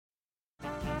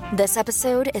This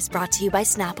episode is brought to you by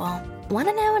Snapple. Want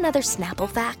to know another Snapple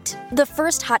fact? The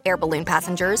first hot air balloon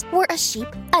passengers were a sheep,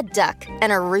 a duck,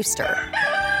 and a rooster.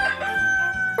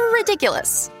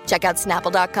 Ridiculous. Check out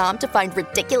Snapple.com to find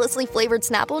ridiculously flavored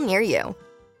Snapple near you.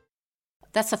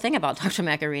 That's the thing about Dr.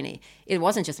 Macchiarini. It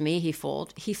wasn't just me he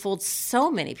fooled. He fooled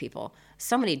so many people,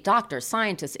 so many doctors,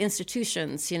 scientists,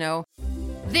 institutions,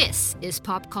 This is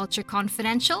Pop Culture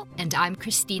Confidential, and I'm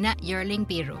Christina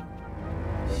Yerling-Biro.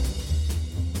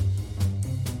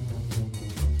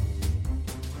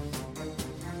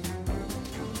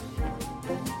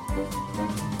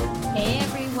 Hey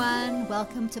everyone,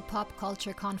 welcome to Pop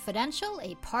Culture Confidential,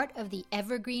 a part of the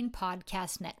Evergreen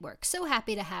Podcast Network. So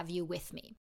happy to have you with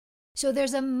me. So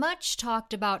there's a much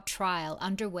talked about trial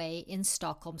underway in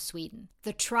Stockholm, Sweden.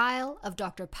 The trial of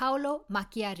Dr. Paolo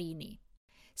Macchiarini.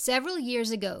 Several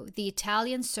years ago, the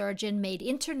Italian surgeon made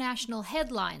international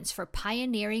headlines for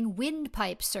pioneering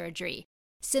windpipe surgery,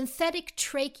 synthetic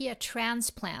trachea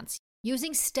transplants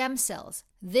using stem cells.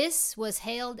 This was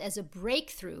hailed as a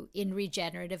breakthrough in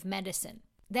regenerative medicine.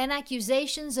 Then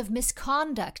accusations of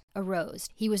misconduct arose.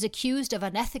 He was accused of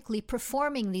unethically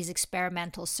performing these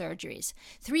experimental surgeries.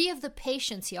 3 of the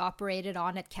patients he operated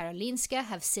on at Karolinska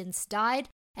have since died,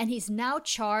 and he's now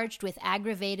charged with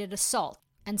aggravated assault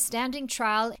and standing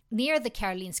trial near the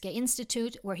Karolinska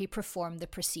Institute where he performed the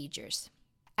procedures.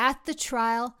 At the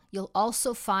trial, you'll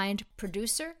also find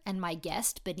producer and my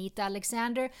guest, Benita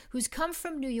Alexander, who's come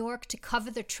from New York to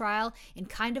cover the trial in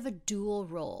kind of a dual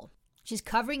role. She's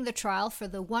covering the trial for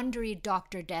the Wondery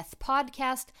Dr. Death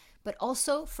podcast, but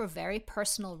also for very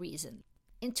personal reasons.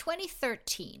 In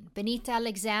 2013, Benita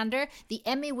Alexander, the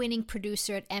Emmy-winning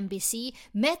producer at NBC,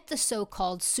 met the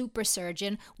so-called super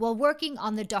surgeon while working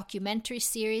on the documentary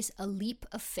series A Leap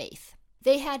of Faith.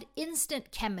 They had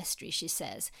instant chemistry, she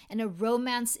says, and a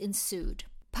romance ensued.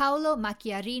 Paolo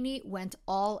Macchiarini went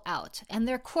all out, and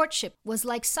their courtship was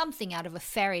like something out of a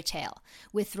fairy tale,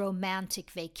 with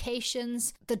romantic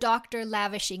vacations, the doctor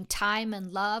lavishing time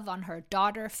and love on her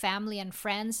daughter, family, and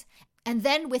friends, and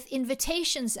then with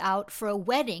invitations out for a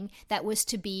wedding that was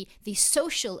to be the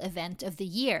social event of the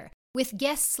year, with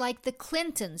guests like the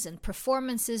Clintons and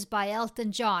performances by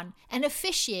Elton John, and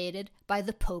officiated by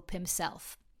the Pope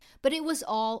himself. But it was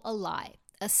all a lie.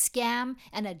 A scam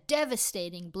and a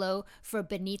devastating blow for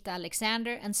Benita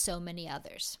Alexander and so many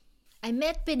others. I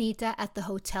met Benita at the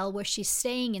hotel where she's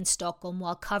staying in Stockholm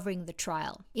while covering the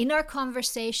trial. In our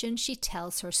conversation, she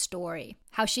tells her story,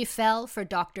 how she fell for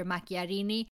Dr.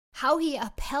 Macchiarini, how he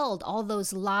upheld all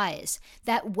those lies,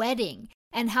 that wedding,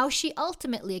 and how she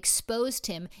ultimately exposed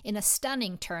him in a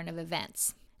stunning turn of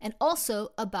events, and also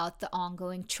about the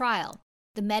ongoing trial.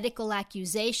 The medical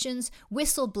accusations,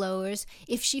 whistleblowers,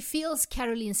 if she feels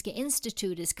Karolinska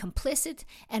Institute is complicit,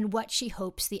 and what she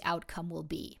hopes the outcome will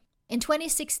be. In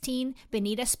 2016,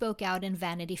 Benita spoke out in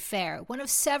Vanity Fair, one of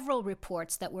several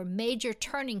reports that were major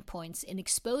turning points in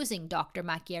exposing Dr.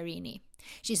 Macchiarini.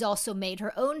 She's also made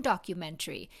her own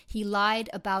documentary, He Lied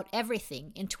About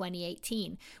Everything, in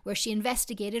 2018, where she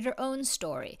investigated her own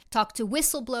story, talked to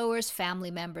whistleblowers,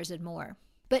 family members, and more.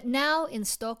 But now in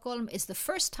Stockholm is the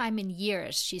first time in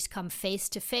years she's come face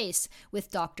to face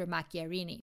with Dr.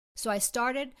 Macchiarini. So I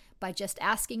started by just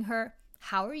asking her,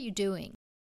 how are you doing?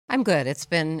 I'm good. It's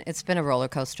been a roller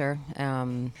coaster.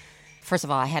 First of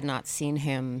all, I had not seen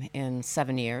him in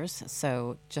 7 years,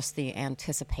 so just the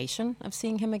anticipation of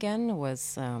seeing him again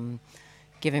was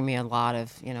giving me a lot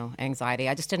of anxiety.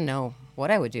 I just didn't know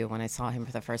what I would do when I saw him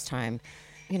for the first time.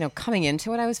 Coming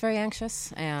into it, I was very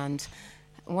anxious, and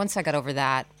once I got over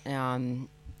that,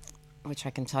 which I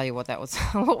can tell you what that was,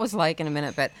 what was like in a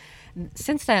minute. But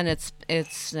since then, it's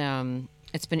been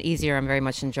easier. I'm very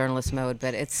much in journalist mode,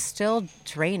 but it's still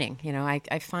draining.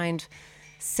 I find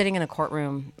sitting in a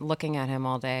courtroom looking at him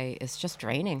all day is just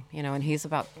draining. And he's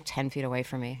about 10 feet away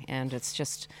from me, and it's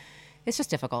just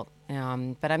difficult.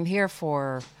 But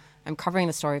I'm covering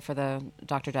the story for the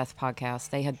Dr. Death podcast.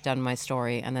 They had done my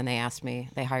story, and then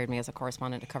they hired me as a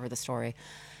correspondent to cover the story.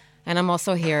 And I'm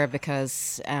also here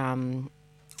because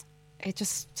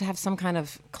just to have some kind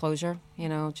of closure,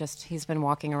 he's been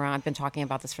walking around. I've been talking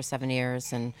about this for 7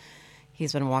 years, and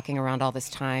he's been walking around all this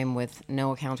time with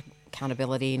no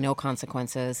accountability, no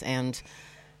consequences. And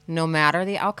no matter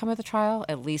the outcome of the trial,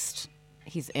 at least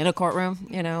he's in a courtroom,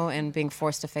 and being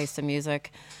forced to face the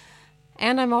music.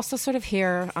 And I'm also sort of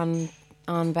here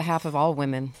on behalf of all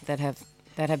women that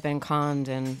have been conned,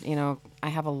 and I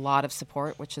have a lot of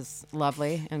support, which is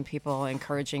lovely, and people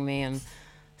encouraging me and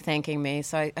thanking me.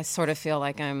 So I sort of feel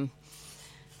like I'm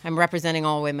representing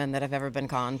all women that have ever been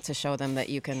conned to show them that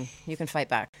you can fight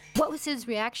back. What was his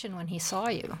reaction when he saw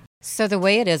you? So the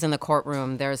way it is in the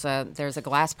courtroom, there's a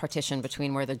glass partition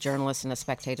between where the journalists and the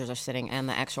spectators are sitting and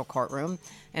the actual courtroom,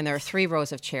 and there are 3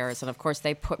 rows of chairs. And of course,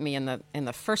 they put me in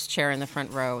the first chair in the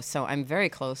front row, so I'm very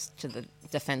close to the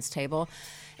defense table.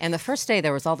 And the first day,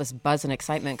 there was all this buzz and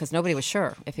excitement because nobody was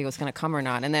sure if he was going to come or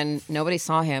not. And then nobody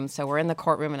saw him, so we're in the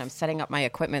courtroom, and I'm setting up my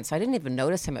equipment, so I didn't even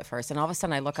notice him at first. And all of a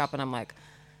sudden, I look up, and I'm like,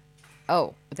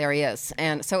 oh, there he is.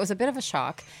 And so it was a bit of a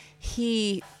shock.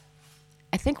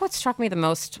 I think what struck me the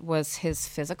most was his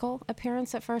physical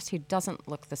appearance at first. He doesn't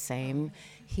look the same.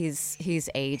 He's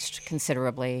aged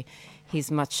considerably.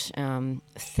 He's much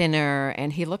thinner,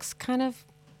 and he looks kind of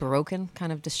broken,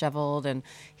 kind of disheveled, and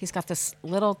he's got this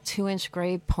little 2-inch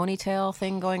gray ponytail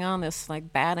thing going on, this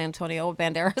like bad Antonio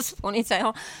Banderas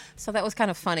ponytail. So that was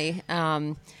kind of funny.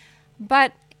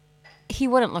 But he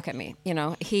wouldn't look at me,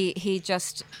 He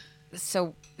just...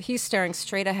 So he's staring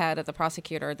straight ahead at the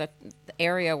prosecutor. The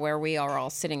area where we are all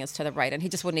sitting is to the right, and he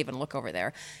just wouldn't even look over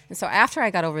there. And so after I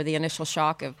got over the initial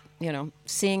shock of,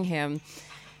 seeing him,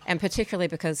 and particularly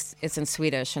because it's in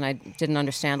Swedish and I didn't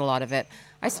understand a lot of it,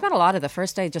 I spent a lot of the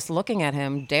first day just looking at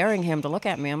him, daring him to look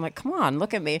at me. I'm like, come on,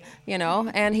 look at me,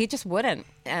 and he just wouldn't.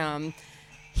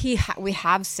 We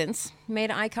have since made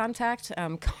eye contact,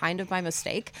 kind of by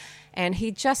mistake, and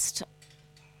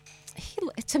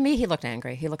to me, he looked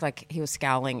angry. He looked like he was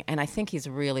scowling, and I think he's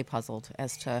really puzzled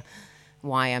as to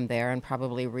why I'm there and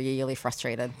probably really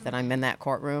frustrated that I'm in that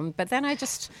courtroom. But then I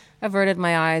just averted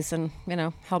my eyes and,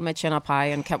 held my chin up high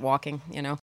and kept walking,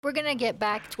 We're going to get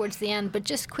back towards the end, but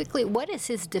just quickly, what is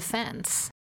his defense?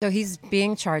 So he's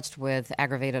being charged with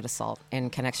aggravated assault in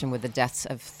connection with the deaths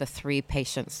of the 3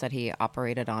 patients that he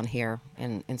operated on here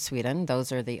in Sweden.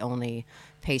 Those are the only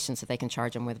patients that they can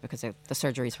charge him with because the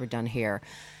surgeries were done here.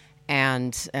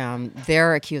 And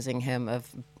they're accusing him of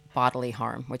bodily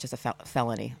harm, which is a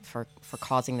felony for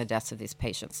causing the deaths of these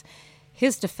patients.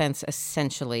 His defense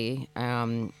essentially,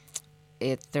 there's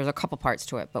a couple parts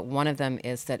to it, but one of them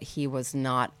is that he was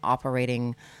not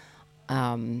operating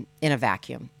in a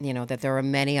vacuum. That there were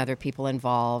many other people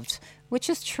involved, which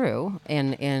is true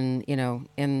in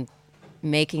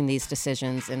making these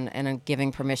decisions and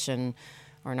giving permission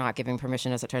or not giving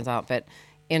permission, as it turns out, but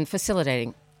in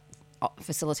facilitating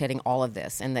all of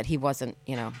this, and that he wasn't,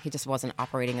 he just wasn't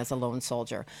operating as a lone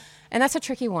soldier. And that's a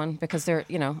tricky one because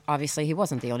obviously he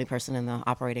wasn't the only person in the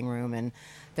operating room, and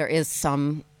there is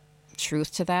some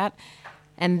truth to that.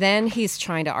 And then he's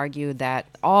trying to argue that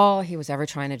all he was ever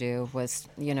trying to do was,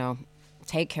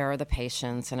 take care of the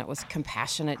patients, and it was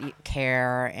compassionate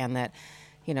care, and that,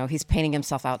 he's painting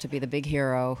himself out to be the big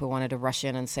hero who wanted to rush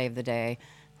in and save the day,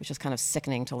 which is kind of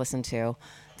sickening to listen to.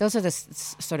 Those are the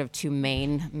sort of 2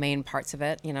 main parts of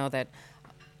it, that,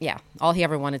 all he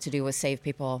ever wanted to do was save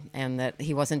people, and that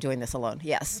he wasn't doing this alone.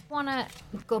 Yes. I want to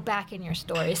go back in your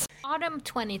stories. Autumn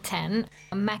 2010,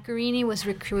 Macchiarini was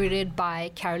recruited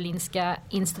by Karolinska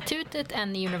Institutet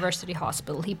and the University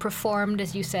Hospital. He performed,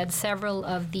 as you said, several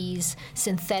of these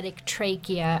synthetic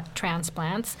trachea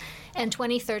transplants. And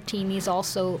 2013, he's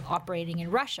also operating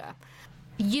in Russia.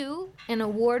 You, an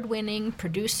award-winning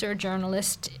producer,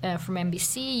 journalist from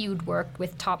NBC, you'd worked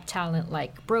with top talent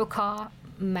like Brokaw,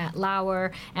 Matt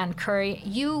Lauer, and Curry.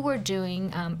 You were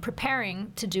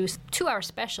preparing to do a 2-hour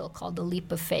special called The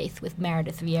Leap of Faith with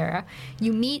Meredith Vieira.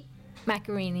 You meet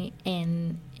Macchiarini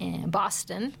in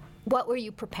Boston. What were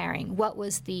you preparing? What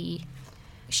was the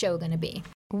show going to be?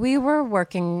 We were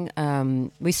working,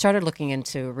 we started looking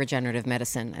into regenerative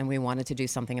medicine, and we wanted to do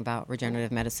something about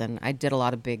regenerative medicine. I did a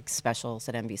lot of big specials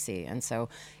at NBC, and so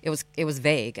it was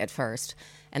vague at first.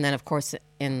 And then, of course,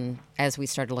 as we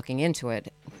started looking into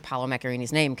it, Paolo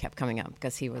Macchiarini's name kept coming up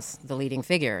because he was the leading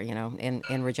figure,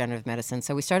 in regenerative medicine.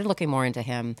 So we started looking more into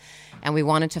him, and we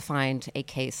wanted to find a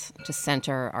case to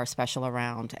center our special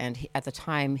around. And at the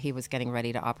time, he was getting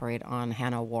ready to operate on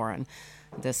Hannah Warren,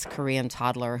 this Korean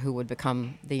toddler who would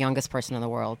become the youngest person in the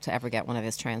world to ever get one of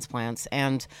his transplants.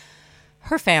 And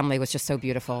her family was just so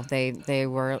beautiful. They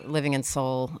were living in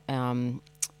Seoul,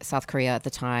 South Korea at the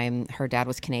time. Her dad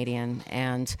was Canadian,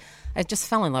 and I just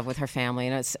fell in love with her family.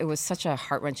 And it was such a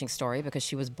heart-wrenching story because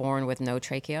she was born with no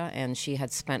trachea, and she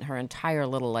had spent her entire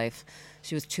little life,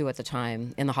 she was 2 at the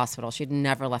time, in the hospital. She'd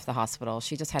never left the hospital.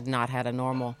 She just had not had a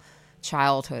normal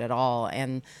childhood at all.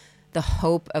 And the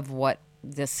hope of what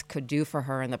this could do for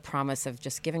her and the promise of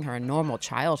just giving her a normal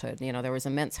childhood, there was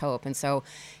immense hope. And so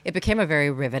it became a very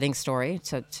riveting story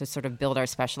to sort of build our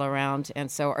special around.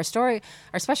 And so our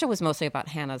special was mostly about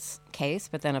Hannah's case,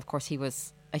 but then of course he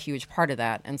was a huge part of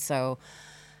that. And so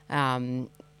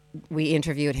we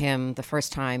interviewed him the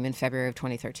first time in February of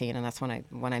 2013, and that's when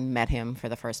I met him for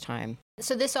the first time.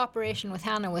 So this operation with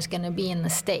Hannah was going to be in the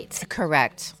States.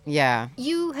 Correct. Yeah.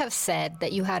 You have said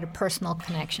that you had a personal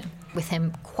connection with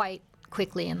him quite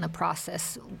quickly in the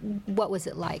process. What was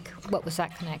it like? What was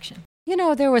that connection? You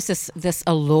know, there was this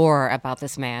allure about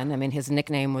this man. I mean, his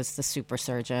nickname was the super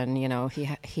surgeon. You know,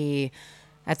 he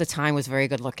at the time was very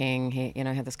good looking. He,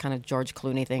 had this kind of George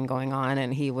Clooney thing going on,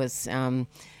 and he was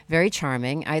very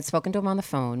charming. I had spoken to him on the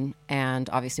phone and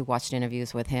obviously watched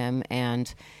interviews with him,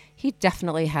 and he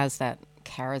definitely has that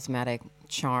charismatic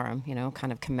charm,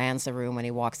 kind of commands the room when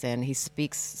he walks in. He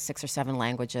speaks 6 or 7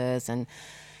 languages, and,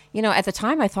 at the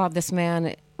time I thought this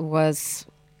man was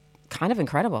kind of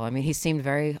incredible. I mean, he seemed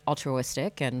very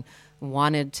altruistic and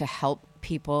wanted to help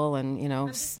people, and, I'm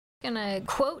just going to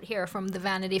quote here from the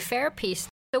Vanity Fair piece.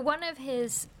 So one of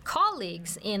his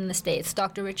colleagues in the States,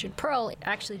 Dr. Richard Pearl,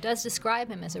 actually does describe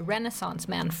him as a Renaissance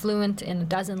man, fluent in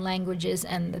 12 languages,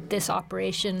 and that this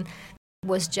operation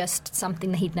was just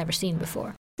something that he'd never seen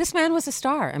before. This man was a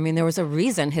star. I mean, there was a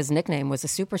reason his nickname was a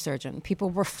super surgeon. People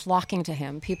were flocking to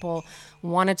him. People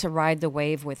wanted to ride the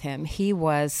wave with him. He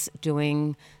was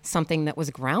doing something that was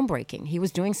groundbreaking. He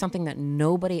was doing something that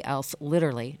nobody else,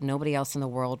 literally nobody else in the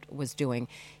world was doing.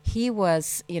 He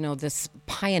was, this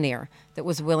pioneer that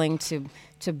was willing to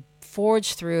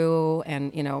forge through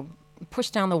and, push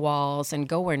down the walls and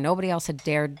go where nobody else had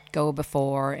dared go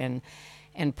before and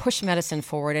push medicine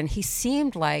forward. And he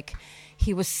seemed like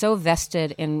he was so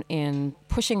vested in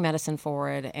pushing medicine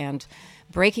forward and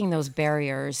breaking those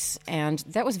barriers. And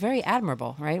that was very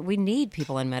admirable, right? We need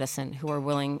people in medicine who are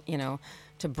willing,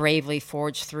 to bravely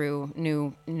forge through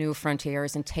new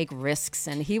frontiers and take risks.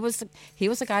 And he was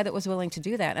a guy that was willing to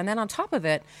do that. And then on top of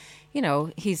it,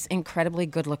 he's incredibly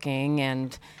good looking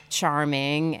and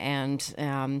charming.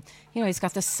 And, he's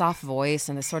got this soft voice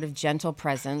and this sort of gentle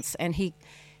presence. And he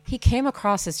came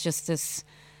across as just this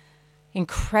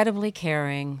incredibly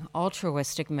caring,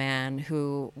 altruistic man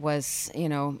who was,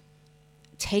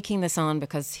 taking this on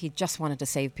because he just wanted to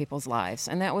save people's lives.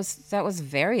 And that was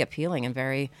very appealing and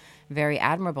very, very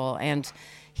admirable. And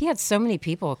he had so many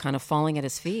people kind of falling at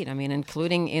his feet. I mean,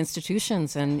 including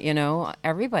institutions and,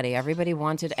 everybody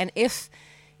wanted. And if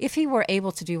he were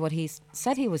able to do what he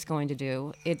said he was going to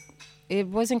do, it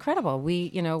was incredible.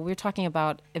 We're talking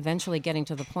about eventually getting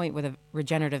to the point with a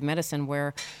regenerative medicine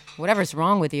where whatever's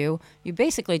wrong with you, you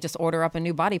basically just order up a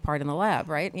new body part in the lab,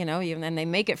 right? And they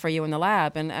make it for you in the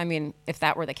lab. And I mean, if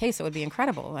that were the case, it would be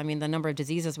incredible. I mean, the number of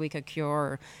diseases we could cure,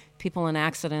 or people in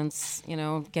accidents,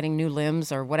 getting new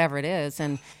limbs or whatever it is.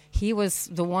 And he was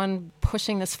the one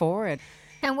pushing this forward.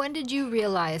 And when did you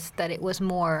realize that it was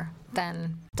more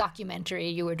than documentary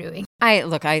you were doing?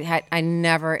 I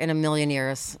never in a million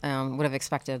years would have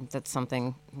expected that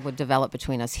something would develop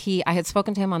between us. I had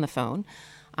spoken to him on the phone.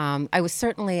 I was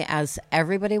certainly, as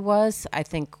everybody was, I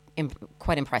think,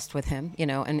 quite impressed with him,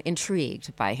 and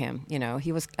intrigued by him.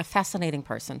 He was a fascinating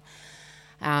person.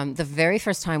 The very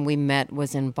first time we met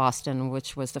was in Boston,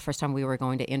 which was the first time we were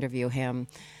going to interview him.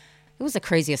 It was the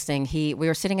craziest thing. We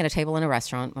were sitting at a table in a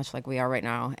restaurant, much like we are right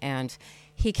now, and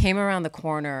he came around the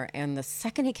corner, and the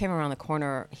second he came around the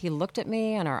corner, he looked at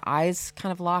me, and our eyes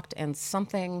kind of locked, and some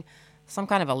kind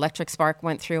of electric spark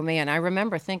went through me, and I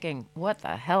remember thinking, what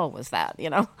the hell was that,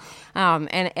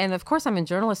 And of course, I'm in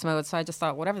journalist mode, so I just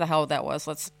thought, whatever the hell that was,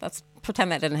 let's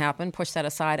pretend that didn't happen, push that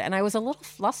aside, and I was a little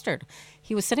flustered.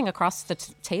 He was sitting across the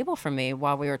table from me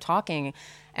while we were talking,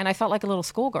 and I felt like a little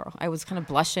schoolgirl. I was kind of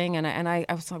blushing, and I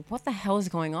was like, what the hell is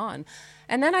going on?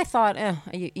 And then I thought,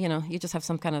 you just have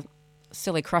some kind of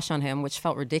silly crush on him, which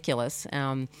felt ridiculous.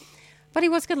 But he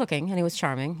was good looking, and he was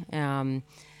charming.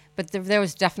 But there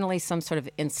was definitely some sort of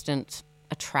instant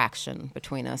attraction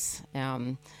between us.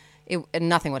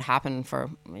 Nothing would happen for,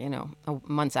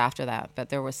 months after that, but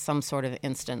there was some sort of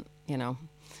instant,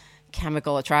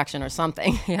 chemical attraction or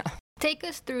something. Yeah. Take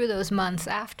us through those months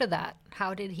after that.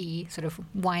 How did he sort of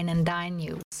wine and dine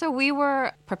you? So we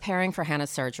were preparing for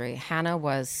Hannah's surgery.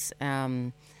 Hannah's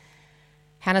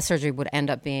surgery would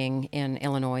end up being in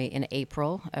Illinois in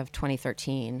April of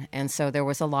 2013. And so there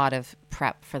was a lot of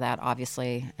prep for that,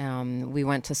 obviously. We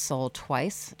went to Seoul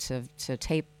twice to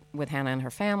tape with Hannah and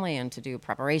her family and to do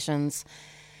preparations.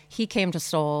 He came to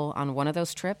Seoul on one of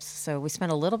those trips. So we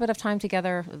spent a little bit of time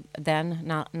together then,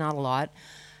 not a lot.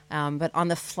 But on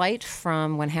the flight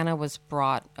from when Hannah was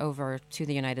brought over to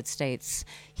the United States,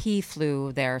 he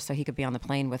flew there so he could be on the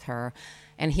plane with her.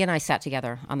 And he and I sat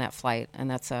together on that flight. And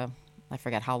that's I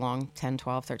forget how long, 10,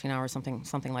 12, 13 hours,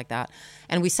 something like that.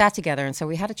 And we sat together. And so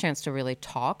we had a chance to really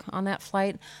talk on that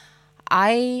flight.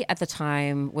 I, at the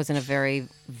time, was in a very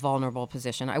vulnerable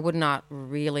position. I would not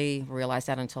really realize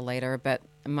that until later, but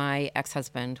my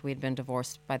ex-husband, we'd been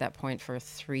divorced by that point for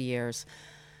 3 years,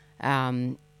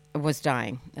 was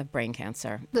dying of brain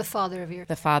cancer. The father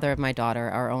of my daughter,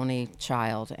 our only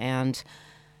child. And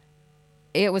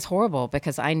it was horrible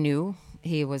because I knew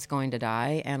he was going to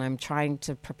die, and I'm trying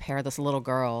to prepare this little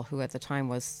girl, who at the time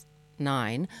was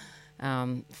 9,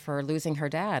 for losing her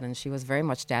dad. And she was very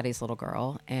much daddy's little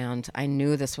girl. And I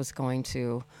knew this was going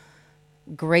to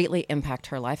greatly impact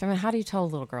her life. I mean, how do you tell a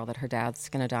little girl that her dad's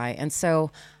going to die? And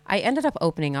so I ended up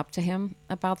opening up to him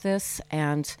about this,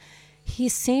 and he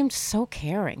seemed so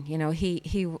caring. You know, he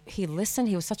listened.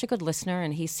 He was such a good listener,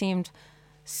 and he seemed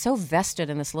so vested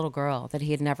in this little girl that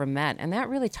he had never met. And that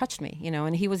really touched me, you know,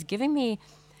 and he was giving me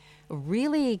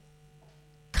really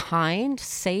kind,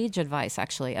 sage advice,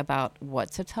 actually, about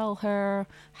what to tell her,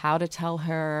 how to tell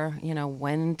her, you know,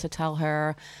 when to tell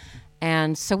her.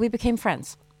 And so we became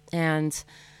friends. And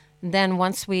then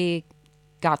once we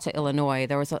got to Illinois,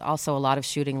 there was also a lot of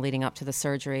shooting leading up to the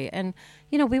surgery. And,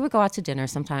 you know, we would go out to dinner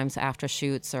sometimes after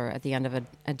shoots or at the end of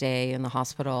a day in the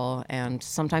hospital, and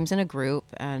sometimes in a group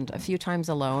and a few times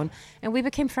alone. And we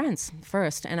became friends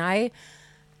first. And I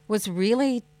was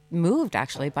really moved,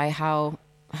 actually, by how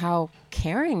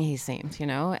caring he seemed, you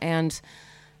know. And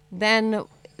then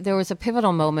there was a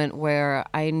pivotal moment where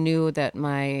I knew that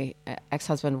my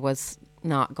ex-husband was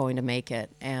not going to make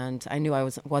it, and I knew I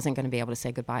wasn't going to be able to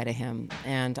say goodbye to him.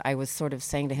 And I was sort of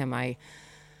saying to him,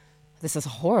 this is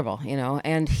horrible, you know.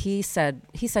 And he said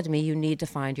to me, you need to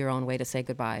find your own way to say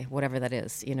goodbye, whatever that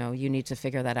is, you know, you need to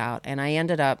figure that out. And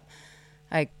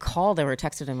I called him or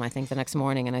texted him, I think, the next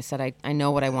morning, and I said, I know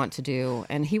what I want to do.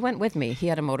 And he went with me. He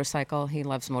had a motorcycle. He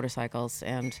loves motorcycles,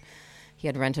 and he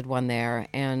had rented one there.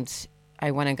 And I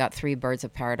went and got 3 birds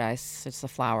of paradise. It's a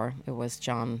flower. It was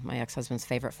John, my ex-husband's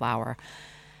favorite flower.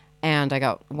 And I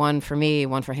got one for me,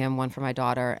 one for him, one for my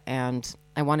daughter. And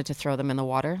I wanted to throw them in the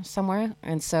water somewhere.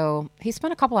 And so he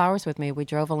spent a couple hours with me. We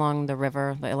drove along the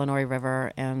river, the Illinois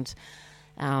River, and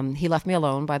he left me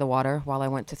alone by the water while I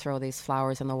went to throw these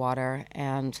flowers in the water,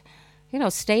 and, you know,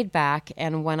 stayed back.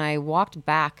 And when I walked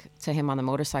back to him on the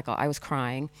motorcycle, I was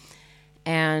crying.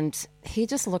 And he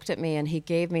just looked at me and he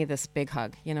gave me this big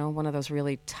hug, you know, one of those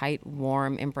really tight,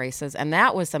 warm embraces. And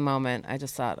that was the moment I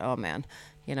just thought, oh man,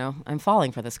 you know, I'm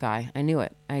falling for this guy. I knew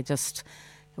it. It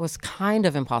was kind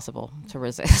of impossible to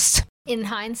resist. In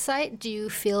hindsight, do you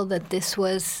feel that this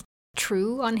was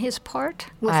true on his part?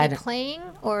 Was he playing,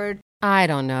 or? I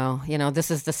don't know. You know, this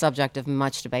is the subject of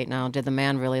much debate now. Did the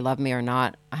man really love me or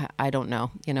not? I don't know.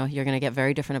 You know, you're going to get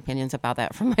very different opinions about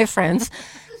that from my friends.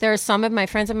 There are some of my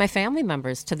friends and my family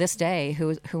members to this day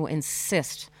who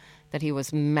insist that he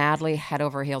was madly head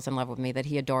over heels in love with me, that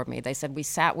he adored me. They said, we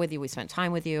sat with you, we spent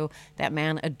time with you. That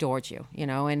man adored you, you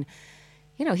know. And,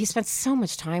 you know, he spent so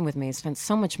much time with me. He spent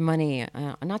so much money,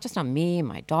 not just on me,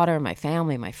 my daughter, my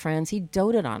family, my friends. He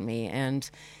doted on me, and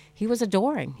he was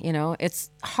adoring, you know.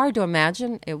 It's hard to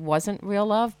imagine it wasn't real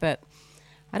love, but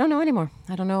I don't know anymore.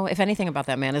 I don't know if anything about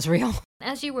that man is real.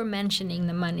 As you were mentioning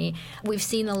the money, we've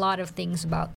seen a lot of things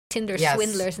about Tinder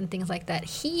swindlers and things like that.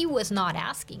 He was not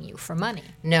asking you for money.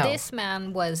 No. This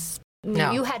man was,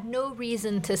 you had no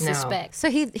reason to suspect. So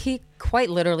he quite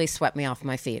literally swept me off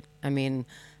my feet. I mean,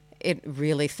 it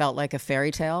really felt like a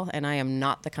fairy tale, and I am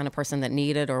not the kind of person that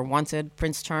needed or wanted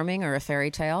Prince Charming or a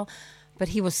fairy tale. But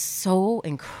he was so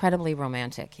incredibly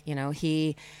romantic. You know,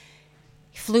 he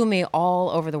flew me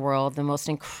all over the world, the most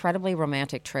incredibly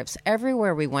romantic trips.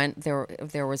 Everywhere we went,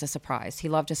 there was a surprise. He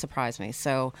loved to surprise me.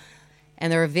 So,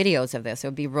 and there are videos of this. It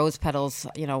would be rose petals,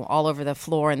 you know, all over the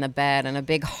floor in the bed, and a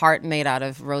big heart made out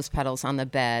of rose petals on the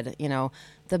bed. You know,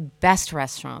 the best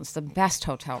restaurants, the best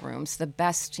hotel rooms, the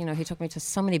best, you know, he took me to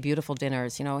so many beautiful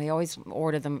dinners. You know, he always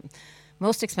ordered the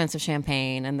most expensive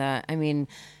champagne, and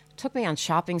took me on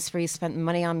shopping sprees, spent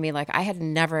money on me like I had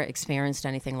never experienced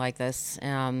anything like this.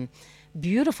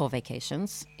 Beautiful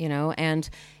vacations, you know, and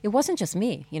it wasn't just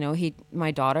me. You know,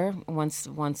 my daughter,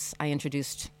 once I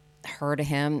introduced her to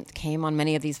him, came on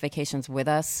many of these vacations with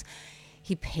us.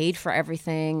 He paid for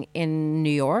everything. In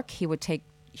New York, he would take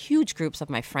huge groups of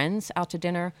my friends out to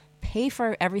dinner, pay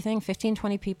for everything, 15,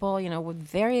 20 people, you know, with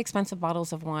very expensive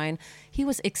bottles of wine. He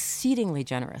was exceedingly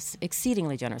generous.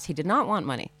 He did not want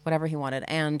money, whatever he wanted.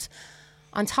 And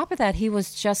on top of that, it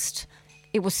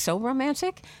was so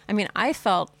romantic. I mean, I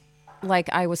felt like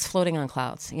I was floating on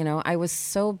clouds, you know. I was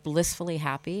so blissfully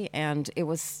happy, and it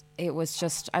was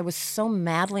just, I was so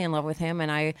madly in love with him,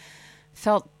 and I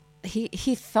felt,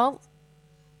 he felt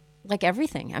like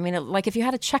everything. I mean, like if you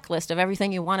had a checklist of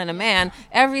everything you want in a man,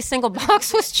 every single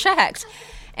box was checked.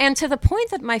 And to the point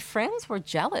that my friends were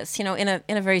jealous, in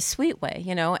a very sweet way,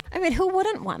 I mean, who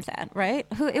wouldn't want that, right?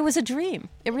 It was a dream.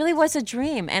 It really was a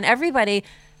dream. And everybody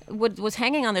was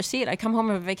hanging on their seat. I come home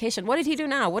from vacation. What did he do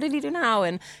now? What did he do now?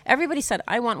 And everybody said,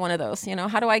 I want one of those.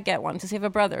 How do I get one? Does he have a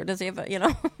brother? Does he have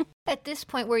a, At this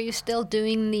point, were you still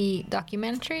doing the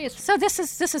documentary? So this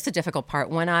is the difficult part.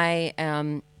 When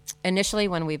I initially,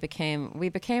 when we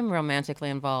became romantically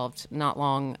involved, not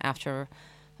long after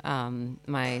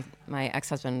my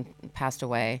ex-husband passed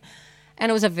away. And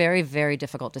it was a very, very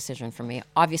difficult decision for me.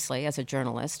 Obviously, as a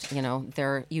journalist,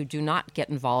 you do not get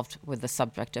involved with the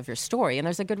subject of your story. And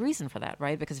there's a good reason for that,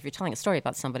 right? Because if you're telling a story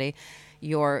about somebody,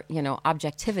 your,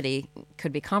 objectivity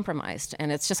could be compromised.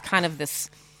 And it's just kind of this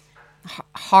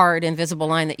hard, invisible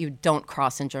line that you don't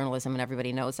cross in journalism, and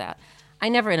everybody knows that. I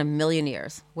never in a million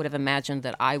years would have imagined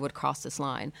that I would cross this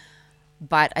line.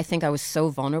 But I think I was so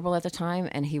vulnerable at the time,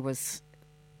 and he was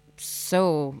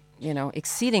so,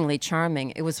 exceedingly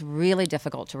charming. It was really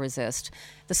difficult to resist.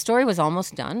 The story was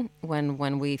almost done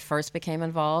when we first became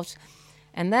involved.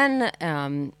 And then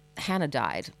Hannah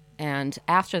died. And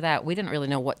after that, we didn't really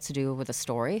know what to do with the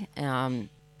story. And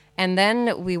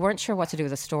then we weren't sure what to do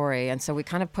with the story. And so we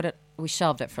kind of we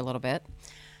shelved it for a little bit.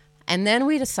 And then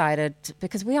we decided,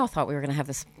 because we all thought we were going to have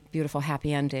this beautiful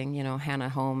happy ending, Hannah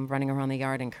home running around the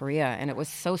yard in Korea. And it was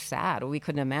so sad. We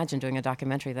couldn't imagine doing a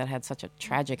documentary that had such a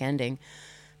tragic ending.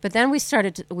 But then we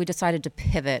decided to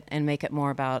pivot and make it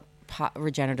more about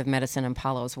regenerative medicine and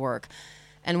Paulo's work.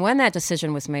 And when that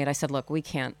decision was made, I said, look, we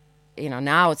can't,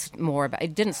 now it's more about,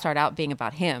 it didn't start out being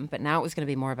about him, but now it was going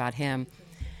to be more about him.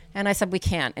 And I said, we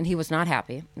can't. And he was not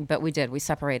happy, but we did. We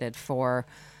separated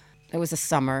it was the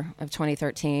summer of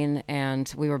 2013,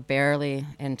 and we were barely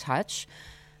in touch.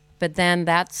 But then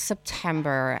that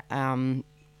September,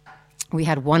 we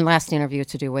had one last interview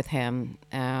to do with him.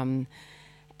 And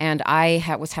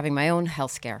I was having my own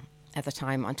health scare at the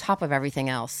time on top of everything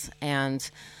else.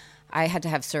 And I had to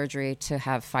have surgery to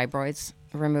have fibroids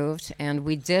removed. And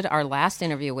we did our last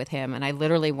interview with him, and I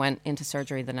literally went into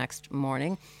surgery the next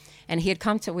morning. And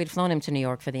we'd flown him to New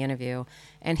York for the interview.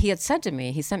 And he had said to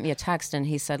me, he sent me a text, and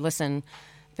he said, listen,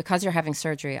 because you're having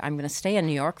surgery, I'm going to stay in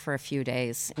New York for a few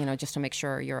days, just to make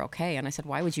sure you're okay. And I said,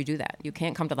 why would you do that? You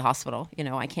can't come to the hospital.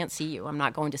 I can't see you. I'm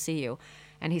not going to see you.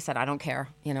 And he said, I don't care.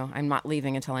 I'm not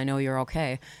leaving until I know you're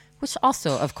okay. Which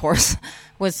also, of course,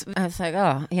 I was like,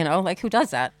 oh, like who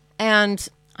does that? And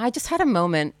I just had a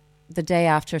moment the day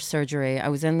after surgery. I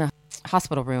was in the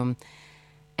hospital room,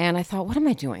 and I thought, what am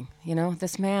I doing?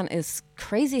 This man is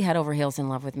crazy head over heels in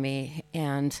love with me.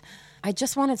 And I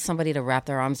just wanted somebody to wrap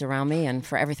their arms around me and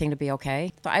for everything to be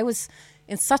okay. So I was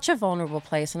in such a vulnerable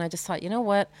place, and I just thought, you know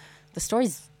what? The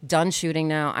story's done shooting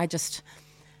now. I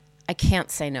can't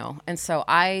say no. And so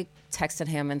I texted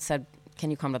him and said,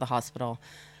 can you come to the hospital?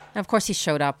 And of course he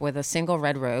showed up with a single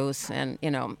red rose, and,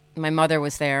 my mother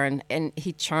was there, and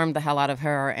he charmed the hell out of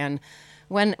her. And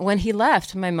when he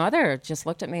left, my mother just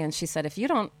looked at me and she said, if you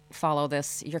don't follow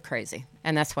this, you're crazy.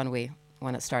 And that's when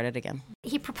it started again.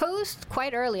 He proposed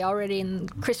quite early, already in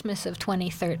Christmas of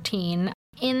 2013.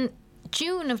 In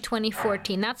June of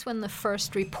 2014, that's when the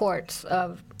first reports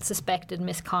of suspected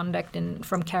misconduct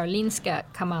from Karolinska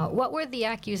come out. What were the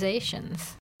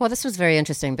accusations? Well, this was very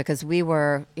interesting because we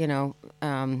were,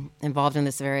 involved in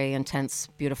this very intense,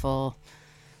 beautiful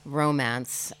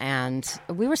romance, and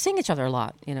we were seeing each other a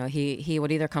lot. He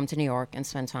would either come to New York and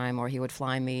spend time, or he would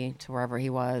fly me to wherever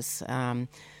he was.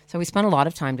 So we spent a lot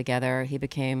of time together. He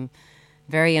became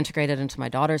very integrated into my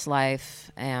daughter's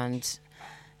life, and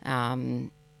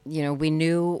we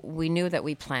knew that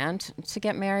we planned to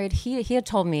get married. He had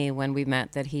told me when we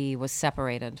met that he was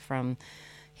separated from.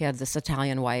 He had this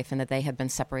Italian wife, and that they had been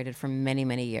separated for many,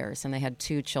 many years, and they had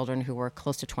 2 children who were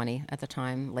close to 20 at the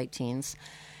time, late teens.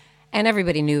 And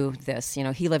everybody knew this.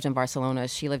 He lived in Barcelona.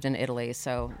 She lived in Italy.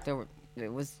 So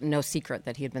it was no secret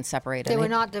that he had been separated. They were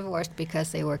not divorced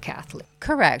because they were Catholic.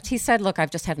 Correct. He said, look,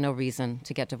 I've just had no reason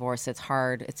to get divorced. It's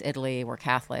hard. It's Italy. We're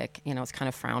Catholic. It's kind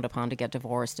of frowned upon to get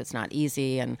divorced. It's not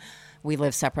easy. And we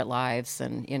live separate lives.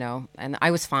 And, and I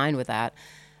was fine with that.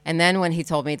 And then when he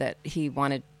told me that he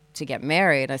wanted to get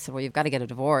married, I said, well, you've got to get a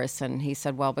divorce. And he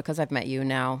said, well, because I've met you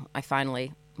now, I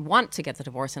finally want to get the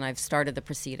divorce, and I've started the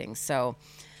proceedings. So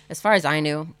as far as I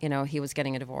knew, he was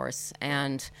getting a divorce.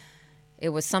 And it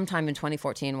was sometime in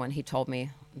 2014 when he told me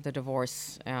the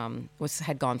divorce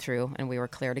had gone through and we were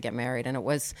clear to get married. And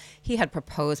he had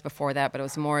proposed before that, but it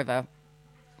was more of a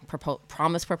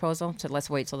promise proposal to let's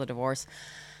wait till the divorce.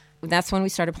 That's when we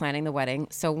started planning the wedding.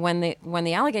 So when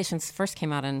the allegations first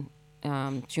came out in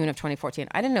June of 2014,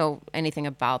 I didn't know anything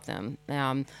about them.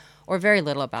 or very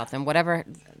little about them.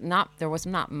 There was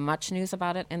not much news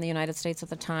about it in the United States at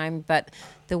the time, but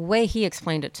the way he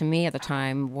explained it to me at the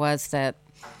time was that,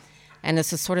 and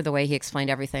this is sort of the way he explained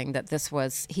everything, that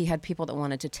he had people that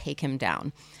wanted to take him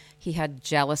down. He had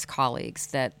jealous colleagues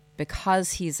that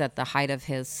because he's at the height of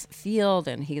his field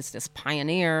and he's this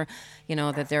pioneer,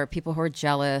 that there are people who are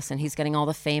jealous and he's getting all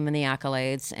the fame and the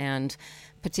accolades, and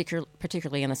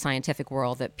particularly in the scientific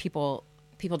world, that people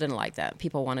didn't like that.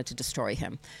 People wanted to destroy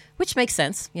him, which makes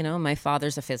sense. My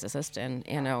father's a physicist, and,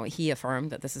 he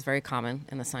affirmed that this is very common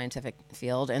in the scientific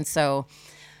field. And so,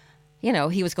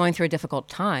 he was going through a difficult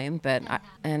time,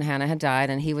 and Hannah had died,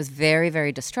 and he was very,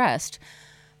 very distressed.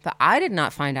 But I did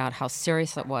not find out how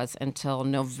serious it was until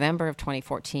November of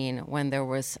 2014, when there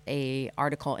was a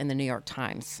article in the New York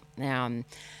Times. And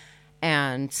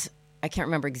I can't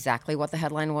remember exactly what the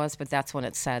headline was, but that's when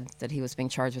it said that he was being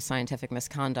charged with scientific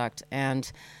misconduct.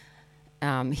 And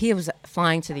he was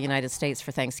flying to the United States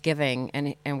for Thanksgiving,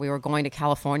 and we were going to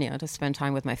California to spend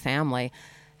time with my family.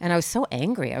 And I was so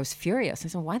angry. I was furious. I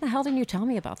said, why the hell didn't you tell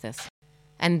me about this?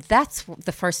 And that's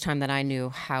the first time that I knew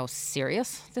how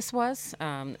serious this was.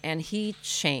 And he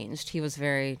changed. He was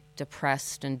very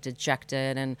depressed and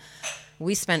dejected. And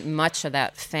we spent much of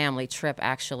that family trip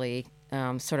actually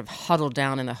sort of huddled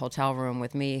down in the hotel room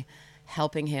with me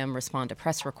helping him respond to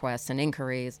press requests and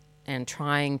inquiries and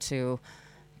trying to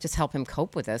just help him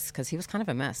cope with this, because he was kind of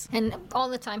a mess. And all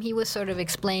the time he was sort of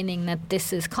explaining that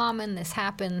this is common, this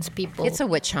happens, people... It's a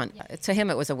witch hunt. To him,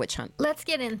 it was a witch hunt. Let's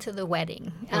get into the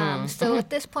wedding. So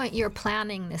at this point, you're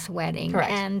planning this wedding.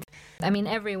 Correct. And,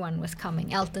 everyone was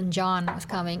coming. Elton John was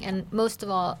coming. And most of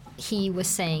all, he was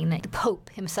saying that the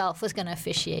Pope himself was going to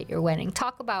officiate your wedding.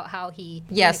 Talk about how he...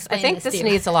 Yes, I think this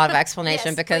needs a lot of explanation.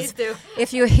 Yes, because please do.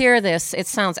 If you hear this, it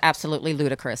sounds absolutely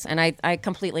ludicrous. And I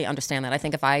completely understand that. I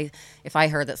think if I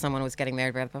heard that someone was getting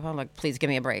married by the Pope, I'm like, please give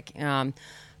me a break.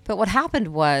 But what happened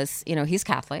was, he's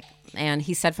Catholic, and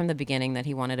he said from the beginning that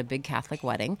he wanted a big Catholic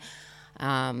wedding,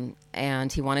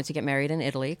 and he wanted to get married in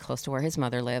Italy, close to where his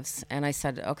mother lives. And I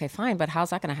said, okay, fine, but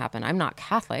how's that going to happen? I'm not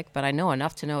Catholic, but I know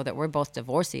enough to know that we're both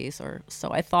divorcees, or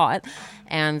so I thought,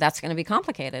 and that's going to be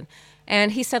complicated.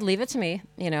 And he said, leave it to me.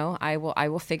 I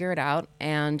will figure it out.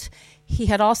 And he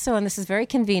had also, and this is very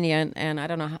convenient, and I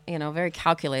don't know, very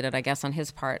calculated, I guess, on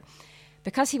his part,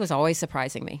 because he was always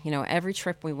surprising me. Every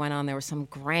trip we went on, there was some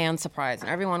grand surprise, and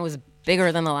everyone was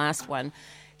bigger than the last one.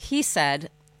 He said,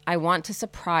 I want to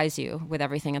surprise you with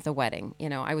everything at the wedding.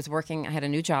 I was working, I had a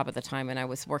new job at the time, and I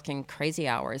was working crazy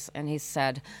hours. And he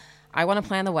said, I want to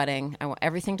plan the wedding. I want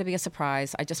everything to be a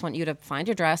surprise. I just want you to find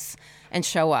your dress and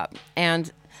show up.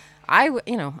 And I'm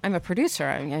a producer.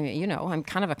 I'm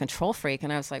kind of a control freak.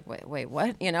 And I was like, wait,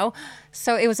 what?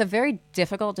 So it was a very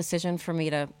difficult decision for me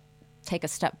to take a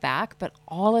step back, but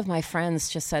all of my friends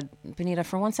just said, Benita,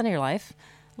 for once in your life,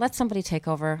 let somebody take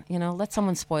over, let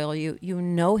someone spoil you.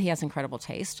 He has incredible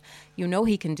taste.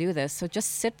 He can do this. So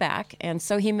just sit back. And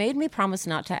so he made me promise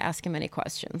not to ask him any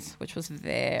questions, which was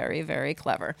very, very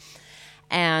clever.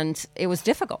 And it was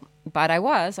difficult, but I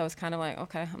was kind of like,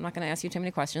 okay, I'm not going to ask you too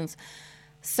many questions.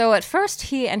 So at first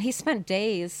he spent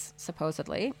days,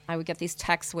 supposedly. I would get these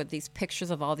texts with these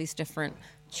pictures of all these different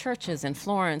churches in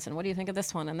Florence, and what do you think of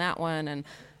this one and that one? And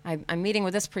I'm meeting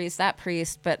with this priest, that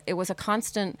priest, but it was a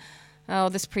constant,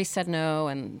 this priest said no,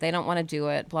 and they don't want to do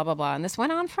it, blah, blah, blah. And this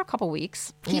went on for a couple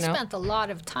weeks. He spent a lot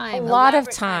of time. A lot of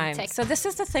time. So this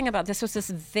is the thing about this was this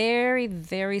very,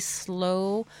 very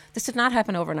slow, this did not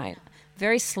happen overnight,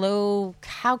 very slow,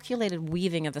 calculated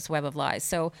weaving of this web of lies.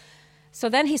 So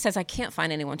then he says, I can't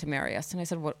find anyone to marry us. And I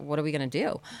said, what are we going to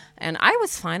do? And I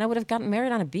was fine. I would have gotten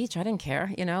married on a beach. I didn't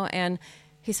care, And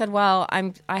he said, well,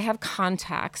 I have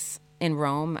contacts in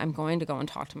Rome. I'm going to go and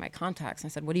talk to my contacts. And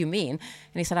I said, what do you mean? And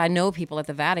he said, I know people at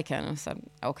the Vatican. And I said,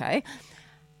 okay.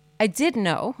 I did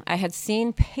know. I had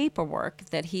seen paperwork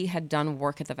that he had done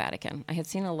work at the Vatican. I had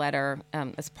seen a letter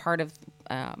as part of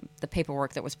the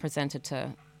paperwork that was presented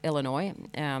to Illinois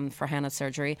for Hannah's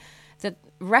surgery that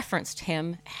referenced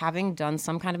him having done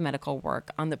some kind of medical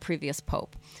work on the previous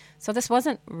pope. So this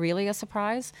wasn't really a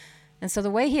surprise. And so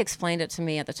the way he explained it to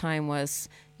me at the time was,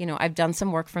 I've done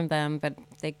some work from them, but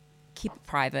they keep it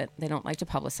private. They don't like to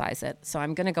publicize it. So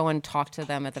I'm going to go and talk to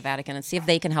them at the Vatican and see if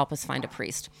they can help us find a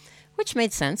priest, which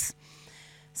made sense.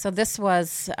 So this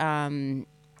was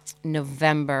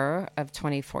November of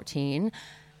 2014.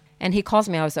 And he calls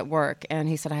me, I was at work, and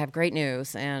he said, I have great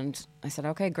news. And I said,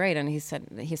 okay, great. And he said,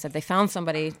 they found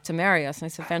somebody to marry us. And I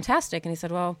said, fantastic. And he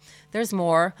said, well, there's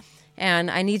more,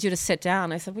 and I need you to sit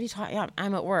down. I said, what are you talking about?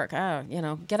 I'm at work.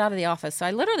 Get out of the office. So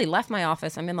I literally left my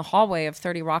office. I'm in the hallway of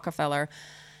 30 Rockefeller.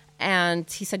 And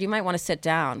he said, you might want to sit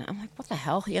down. I'm like, what the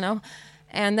hell,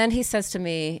 And then he says to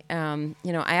me, I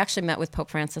actually met with Pope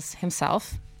Francis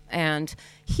himself, and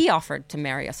he offered to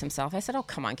marry us himself. I said, oh,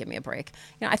 come on, give me a break.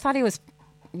 I thought he was,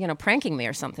 pranking me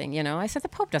or something. I said, the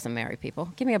Pope doesn't marry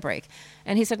people. Give me a break.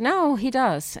 And he said, no, he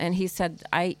does. And he said,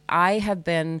 I have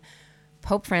been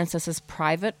Pope Francis's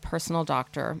private personal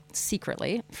doctor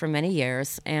secretly for many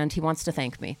years, and he wants to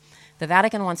thank me. The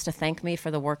Vatican wants to thank me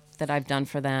for the work that I've done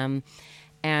for them.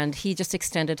 And he just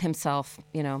extended himself,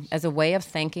 as a way of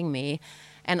thanking me.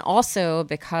 And also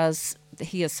because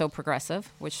he is so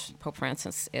progressive, which Pope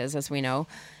Francis is, as we know,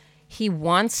 he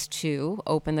wants to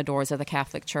open the doors of the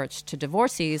Catholic Church to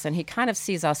divorcees. And he kind of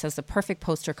sees us as the perfect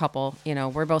poster couple.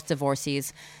 We're both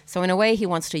divorcees. So in a way, he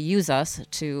wants to use us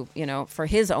to, for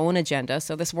his own agenda.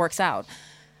 So this works out.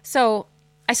 So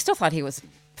I still thought he was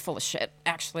full of shit,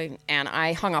 actually, and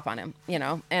I hung up on him,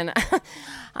 and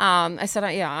I said,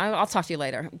 I'll talk to you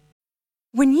later.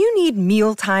 When you need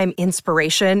mealtime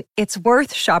inspiration, it's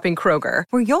worth shopping Kroger,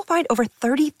 where you'll find over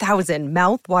 30,000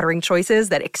 mouth-watering choices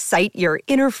that excite your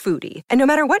inner foodie. And no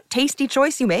matter what tasty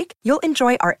choice you make, you'll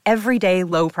enjoy our everyday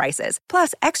low prices,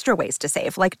 plus extra ways to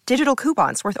save, like digital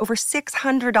coupons worth over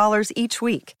 $600 each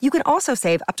week. You can also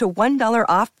save up to $1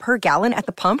 off per gallon at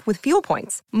the pump with fuel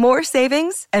points. More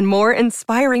savings and more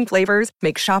inspiring flavors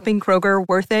make shopping Kroger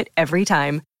worth it every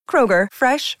time. Kroger,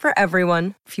 fresh for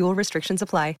everyone. Fuel restrictions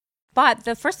apply. But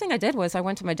the first thing I did was I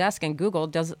went to my desk and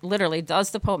Googled,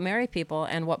 does the Pope marry people?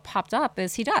 And what popped up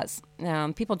is he does.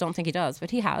 People don't think he does,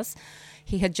 but he has.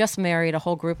 He had just married a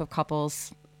whole group of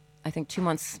couples, I think 2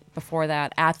 months before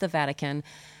that, at the Vatican.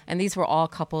 And these were all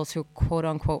couples who, quote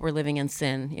unquote, were living in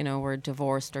sin, were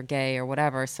divorced or gay or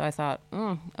whatever. So I thought,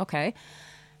 okay.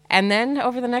 And then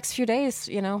over the next few days,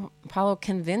 Paolo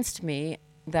convinced me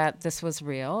that this was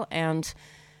real. And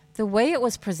the way it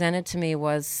was presented to me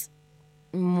was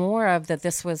more of that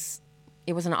it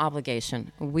was an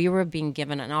obligation. We were being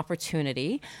given an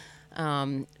opportunity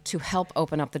to help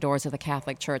open up the doors of the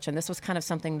Catholic Church. And this was kind of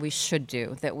something we should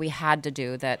do, that we had to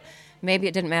do, that maybe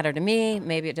it didn't matter to me,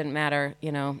 maybe it didn't matter,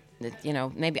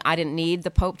 maybe I didn't need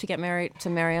the Pope to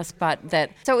marry us, but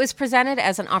so it was presented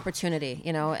as an opportunity,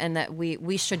 and that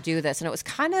we should do this. And it was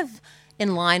kind of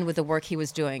in line with the work he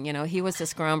was doing. He was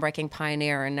this groundbreaking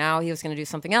pioneer, and now he was going to do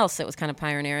something else that was kind of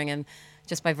pioneering, and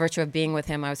just by virtue of being with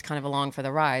him, I was kind of along for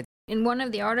the ride. In one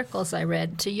of the articles I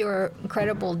read to your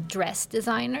incredible dress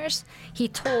designers, he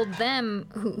told them,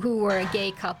 who were a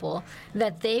gay couple,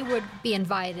 that they would be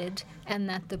invited and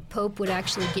that the Pope would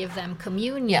actually give them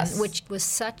communion, yes. Which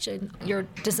was your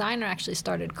designer actually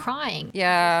started crying.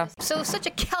 Yeah. So such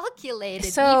a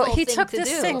calculated So evil he thing took to this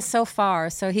do. thing so far.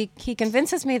 So he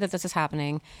convinces me that this is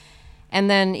happening. And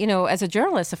then, as a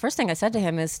journalist, the first thing I said to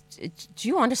him is, do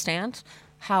you understand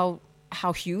how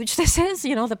huge this is?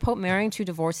 The Pope marrying 2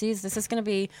 divorcees. This is going to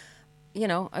be,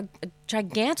 a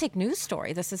gigantic news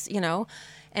story. This is,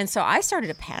 And so I started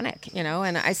to panic,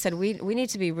 and I said, we need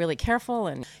to be really careful.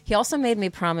 And he also made me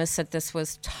promise that this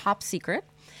was top secret,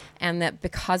 and that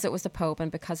because it was the Pope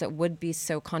and because it would be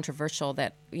so controversial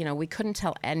that, we couldn't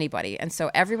tell anybody. And so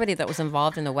everybody that was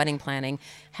involved in the wedding planning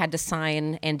had to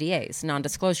sign NDAs,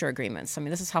 non-disclosure agreements. I mean,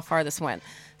 this is how far this went.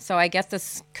 So I get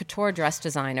this couture dress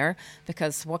designer,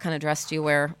 because what kind of dress do you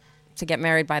wear to get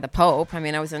married by the Pope? I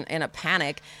mean, I was in a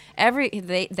panic.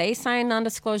 They sign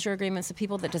non-disclosure agreements. The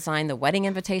people that design the wedding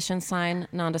invitation sign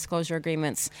non-disclosure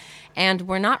agreements, and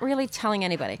we're not really telling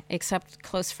anybody except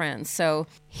close friends. So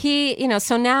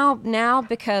so now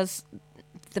because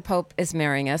the Pope is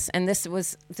marrying us, and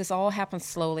this all happened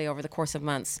slowly over the course of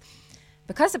months,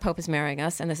 because the Pope is marrying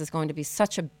us, and this is going to be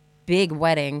such a big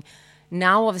wedding.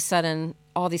 Now all of a sudden,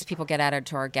 all these people get added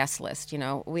to our guest list.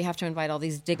 We have to invite all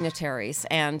these dignitaries,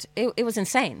 and it was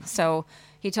insane. So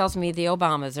he tells me the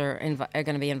Obamas are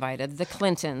going to be invited, the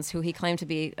Clintons, who he claimed to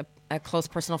be a close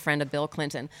personal friend of Bill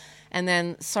Clinton, and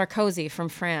then Sarkozy from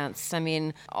France. I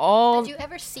mean, all. Had you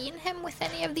ever seen him with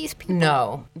any of these people?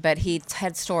 No, but he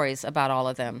had stories about all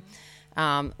of them.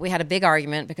 We had a big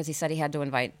argument because he said he had to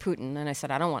invite Putin, and I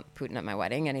said, I don't want Putin at my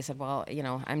wedding. And he said, well,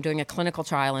 I'm doing a clinical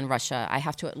trial in Russia. I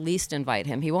have to at least invite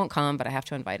him. He won't come, but I have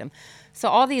to invite him. So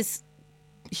all these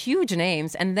huge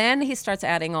names, and then he starts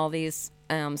adding all these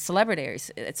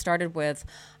celebrities. It started with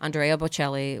Andrea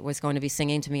Bocelli was going to be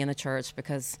singing to me in the church,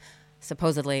 because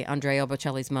supposedly Andrea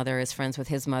Bocelli's mother is friends with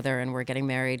his mother, and we're getting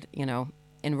married,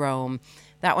 in Rome.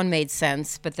 That one made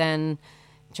sense, but then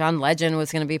John Legend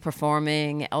was going to be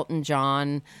performing, Elton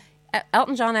John.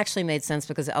 Elton John actually made sense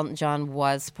because Elton John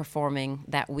was performing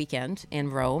that weekend in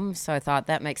Rome, so I thought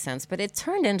that makes sense. But it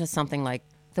turned into something like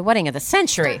the wedding of the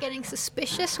century. Start getting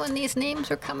suspicious when these names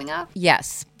were coming up?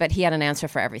 Yes, but he had an answer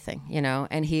for everything,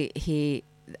 and he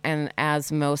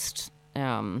as most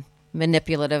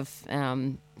manipulative,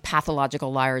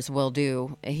 pathological liars will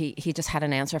do. He just had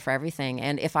an answer for everything.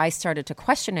 And if I started to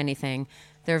question anything,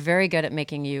 they're very good at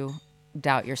making you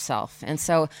doubt yourself. And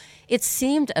so it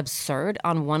seemed absurd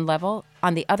on one level.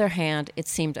 On the other hand, it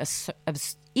seemed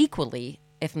equally,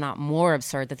 if not more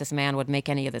absurd, that this man would make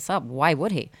any of this up. Why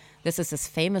would he? This is this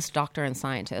famous doctor and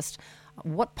scientist.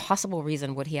 What possible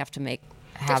reason would he have to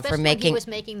have for making? He was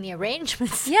making the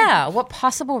arrangements. Yeah. What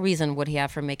possible reason would he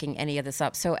have for making any of this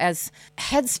up? So as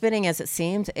head spinning as it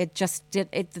seemed, it just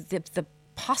did. The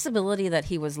possibility that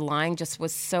he was lying just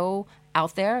was so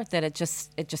out there that it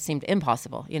just seemed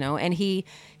impossible, And he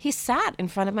sat in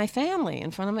front of my family,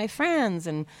 in front of my friends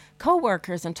and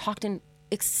coworkers, and talked in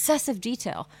excessive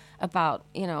detail about,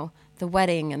 the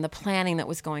wedding and the planning that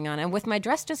was going on. And with my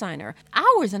dress designer,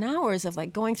 hours and hours of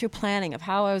going through planning of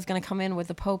how I was going to come in with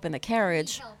the Pope in the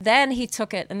carriage. Then he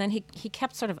took it, and then he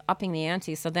kept sort of upping the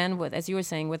ante. So then, as you were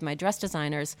saying, with my dress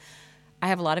designers, I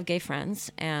have a lot of gay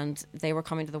friends, and they were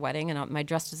coming to the wedding, and my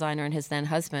dress designer and his then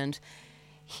husband,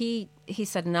 he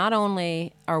said, not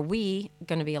only are we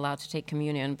going to be allowed to take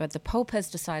communion, but the Pope has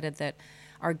decided that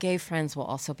our gay friends will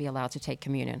also be allowed to take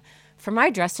communion. For my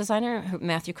dress designer,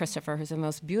 Matthew Christopher, who's the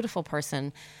most beautiful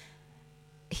person,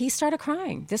 he started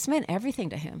crying. This meant everything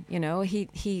to him.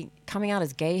 He coming out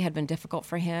as gay had been difficult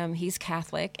for him. He's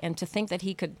Catholic, and to think that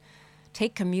he could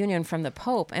take communion from the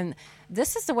Pope, and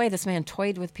this is the way this man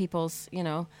toyed with people's,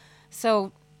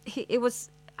 So it was.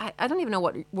 I don't even know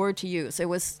what word to use. It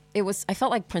was. I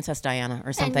felt like Princess Diana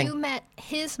or something. And you met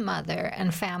his mother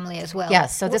and family as well.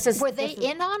 Yes. So were they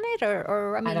in on it,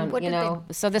 or I mean, what did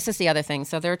they? So this is the other thing.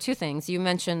 So there are two things. You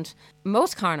mentioned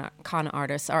most con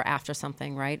artists are after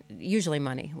something, right? Usually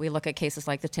money. We look at cases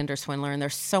like the Tinder swindler, and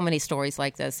there's so many stories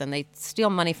like this, and they steal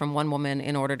money from one woman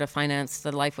in order to finance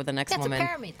the life with the next woman. That's a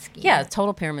pyramid scheme. Yeah,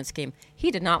 total pyramid scheme.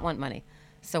 He did not want money.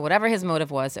 So whatever his motive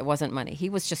was, it wasn't money. He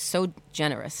was just so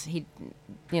generous. He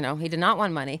did not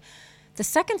want money. The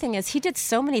second thing is he did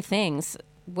so many things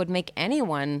would make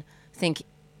anyone think,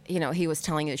 he was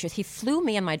telling you the truth. He flew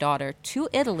me and my daughter to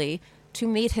Italy to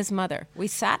meet his mother. We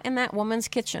sat in that woman's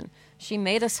kitchen. She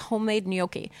made us homemade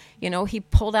gnocchi. He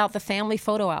pulled out the family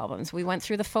photo albums. We went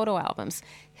through the photo albums.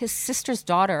 His sister's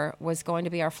daughter was going to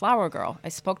be our flower girl. I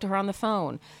spoke to her on the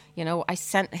phone. I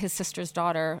sent his sister's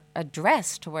daughter a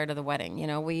dress to wear to the wedding.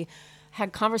 We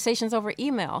had conversations over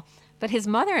email. But his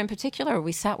mother in particular,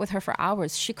 we sat with her for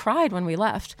hours. She cried when we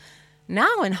left.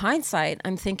 Now, in hindsight,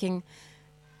 I'm thinking,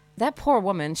 that poor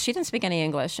woman, she didn't speak any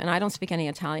English, and I don't speak any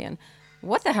Italian.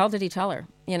 What the hell did he tell her?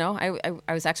 I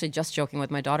was actually just joking with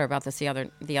my daughter about this the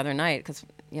other night because,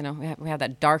 we have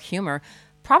that dark humor.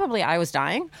 Probably I was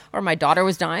dying, or my daughter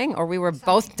was dying, or we were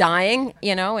both dying,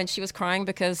 and she was crying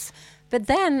because... But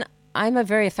then I'm a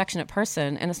very affectionate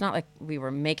person, and it's not like we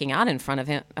were making out in front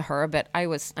of her, but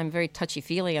I'm very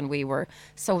touchy-feely, and we were.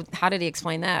 So how did he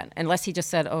explain that? Unless he just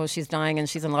said, oh, she's dying, and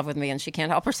she's in love with me, and she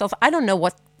can't help herself. I don't know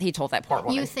what he told that poor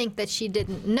woman. You think that she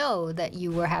didn't know that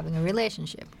you were having a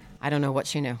relationship? I don't know what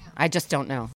she knew. I just don't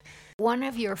know. One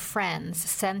of your friends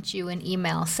sent you an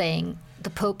email saying, the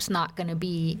Pope's not going to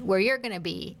be where you're going to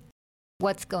be.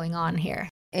 What's going on here?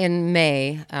 In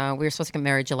May, we were supposed to get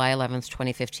married July 11th,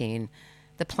 2015.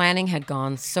 The planning had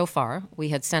gone so far. We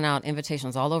had sent out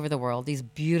invitations all over the world, these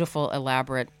beautiful,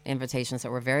 elaborate invitations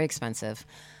that were very expensive.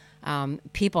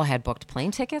 People had booked plane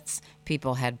tickets.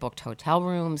 People had booked hotel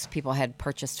rooms. People had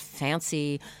purchased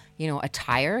fancy,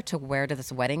 attire to wear to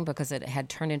this wedding because it had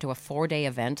turned into a 4-day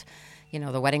event.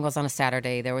 The wedding was on a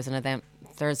Saturday. There was an event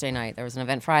Thursday night. There was an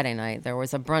event Friday night. There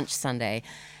was a brunch Sunday.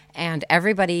 And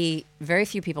very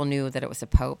few people knew that it was a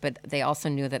Pope, but they also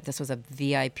knew that this was a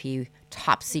VIP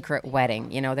top secret wedding.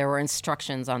 There were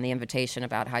instructions on the invitation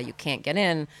about how you can't get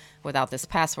in without this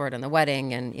password in the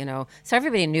wedding. And, so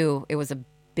everybody knew it was a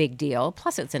big deal.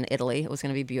 Plus it's in Italy. It was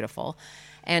going to be beautiful.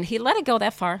 And he let it go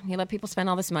that far. He let people spend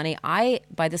all this money. I,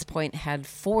 by this point, had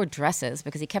 4 dresses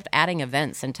because he kept adding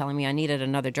events and telling me I needed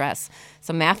another dress.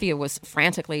 So Matthew was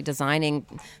frantically designing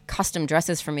custom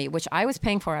dresses for me, which I was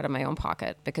paying for out of my own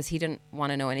pocket because he didn't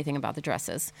want to know anything about the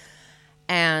dresses.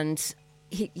 And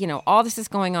he, all this is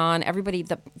going on. Everybody,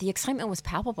 the excitement was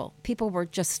palpable. People were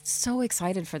just so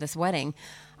excited for this wedding.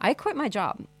 I quit my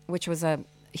job, which was a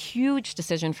huge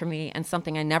decision for me and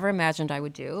something I never imagined I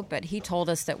would do. But he told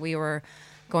us that we were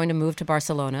going to move to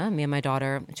Barcelona, me and my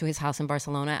daughter, to his house in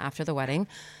Barcelona after the wedding.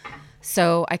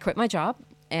 So I quit my job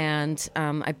and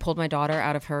I pulled my daughter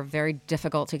out of her very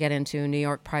difficult to get into New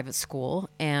York private school.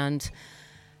 And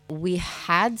we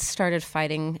had started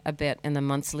fighting a bit in the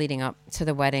months leading up to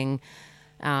the wedding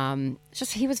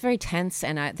Just he was very tense,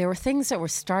 and there were things that were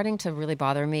starting to really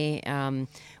bother me.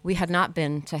 We had not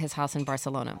been to his house in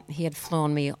Barcelona. He had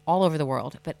flown me all over the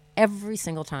world, but every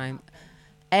single time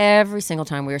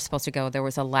we were supposed to go, there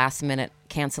was a last-minute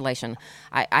cancellation.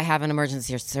 I have an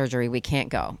emergency surgery. We can't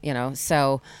go,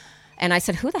 So, and I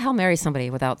said, who the hell marries somebody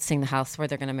without seeing the house where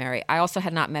they're going to marry? I also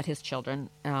had not met his children,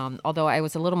 although I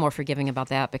was a little more forgiving about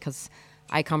that because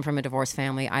I come from a divorced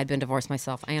family. I'd been divorced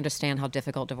myself. I understand how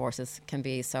difficult divorces can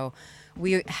be. So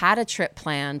we had a trip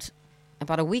planned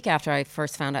about a week after I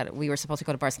first found out we were supposed to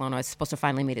go to Barcelona. I was supposed to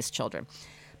finally meet his children.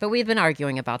 But we had been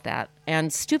arguing about that.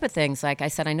 And stupid things like I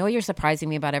said, I know you're surprising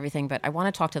me about everything, but I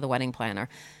want to talk to the wedding planner.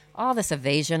 All this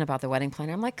evasion about the wedding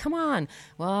planner. I'm like, come on.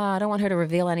 Well, I don't want her to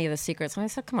reveal any of the secrets. And I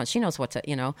said, come on, she knows what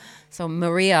to, So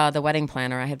Maria, the wedding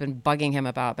planner, I had been bugging him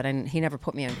about, but he never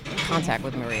put me in contact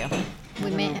with Maria. We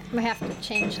may have to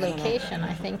change location,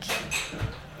 I think.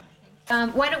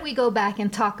 Why don't we go back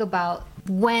and talk about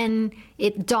when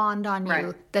it dawned on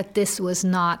you that this was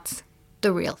not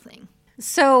the real thing?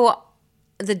 So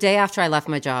the day after I left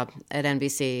my job at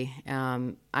NBC,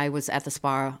 I was at the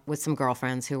spa with some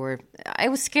girlfriends I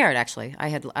was scared, actually. I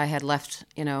had left,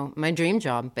 my dream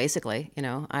job, basically.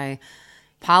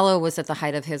 Paulo was at the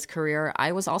height of his career.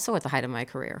 I was also at the height of my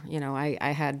career.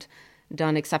 I had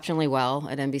done exceptionally well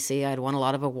at NBC. I had won a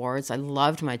lot of awards. I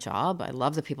loved my job. I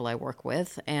loved the people I work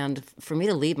with. And for me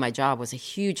to leave my job was a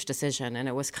huge decision. And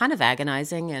it was kind of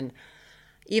agonizing. And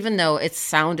even though it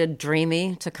sounded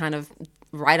dreamy to kind of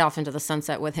ride off into the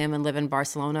sunset with him and live in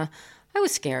Barcelona, I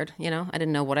was scared. I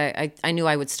didn't know what I knew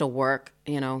I would still work,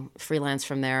 freelance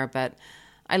from there. But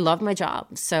I loved my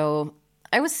job. So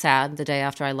I was sad the day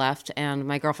after I left. And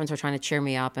my girlfriends were trying to cheer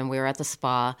me up. And we were at the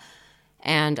spa.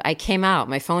 And I came out.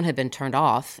 My phone had been turned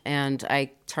off, and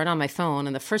I turned on my phone,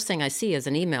 and the first thing I see is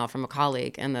an email from a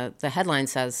colleague, and the headline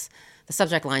says, the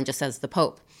subject line just says, the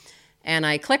Pope. And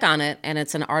I click on it, and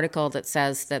it's an article that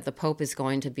says that the Pope is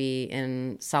going to be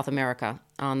in South America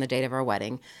on the date of our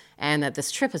wedding, and that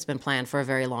this trip has been planned for a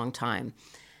very long time.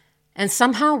 And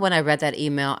somehow when I read that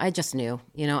email, I just knew.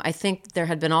 I think there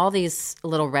had been all these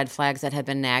little red flags that had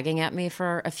been nagging at me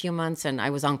for a few months, and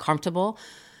I was uncomfortable.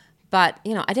 But,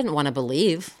 I didn't want to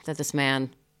believe that this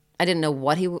man, I didn't know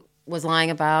what he was lying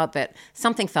about, but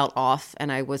something felt off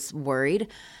and I was worried.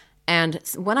 And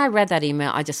when I read that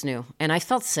email, I just knew. And I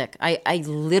felt sick. I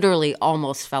literally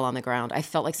almost fell on the ground. I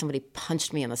felt like somebody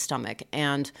punched me in the stomach.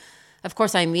 And, of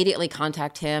course, I immediately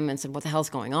contacted him and said, what the hell's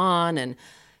going on? And,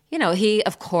 he,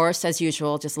 of course, as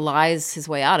usual, just lies his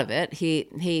way out of it.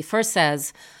 He first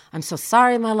says, I'm so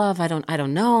sorry, my love. I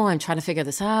don't know. I'm trying to figure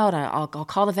this out. I'll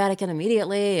call the Vatican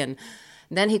immediately. And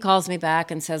then he calls me back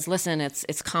and says, listen,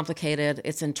 it's complicated.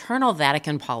 It's internal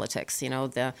Vatican politics.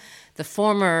 The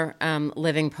former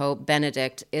living Pope,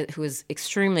 Benedict, who is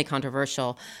extremely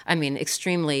controversial,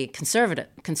 extremely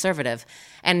conservative,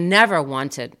 and never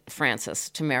wanted Francis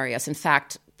to marry us. In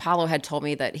fact, Paulo had told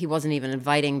me that he wasn't even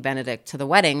inviting Benedict to the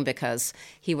wedding because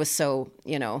he was so,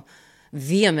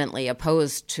 vehemently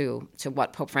opposed to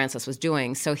what Pope Francis was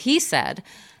doing. So he said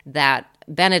that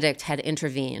Benedict had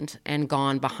intervened and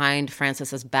gone behind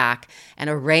Francis's back and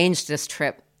arranged this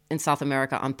trip in South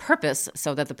America on purpose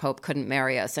so that the Pope couldn't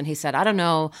marry us. And he said, I don't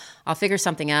know, I'll figure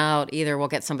something out. Either we'll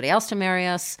get somebody else to marry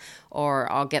us or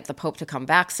I'll get the Pope to come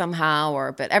back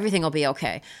somehow, but everything will be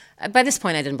okay. By this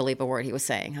point, I didn't believe a word he was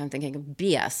saying. I'm thinking,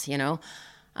 BS,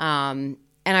 And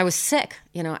I was sick,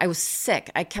 I was sick.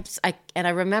 And I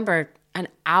remember an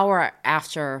hour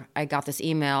after I got this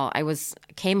email,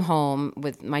 came home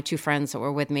with my two friends that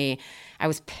were with me. I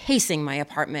was pacing my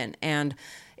apartment, and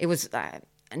it was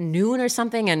noon or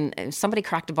something, and somebody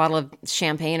cracked a bottle of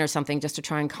champagne or something just to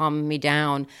try and calm me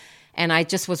down. And I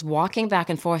just was walking back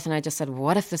and forth, and I just said,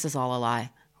 what if this is all a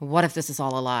lie? What if this is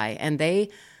all a lie? And they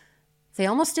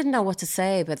almost didn't know what to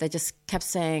say, but they just kept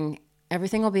saying,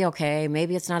 everything will be okay.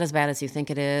 Maybe it's not as bad as you think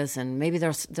it is, and maybe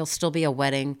there'll still be a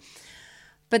wedding.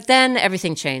 But then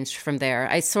everything changed from there.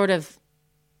 I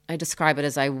describe it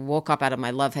as I woke up out of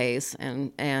my love haze,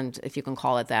 and if you can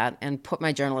call it that, and put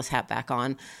my journalist hat back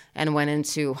on and went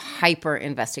into hyper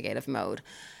investigative mode.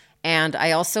 And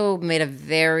I also made a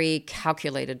very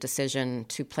calculated decision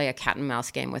to play a cat and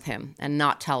mouse game with him and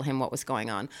not tell him what was going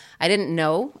on. I didn't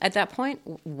know at that point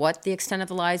what the extent of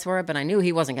the lies were, but I knew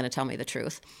he wasn't going to tell me the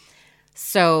truth.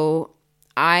 So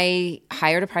I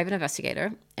hired a private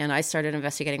investigator, and I started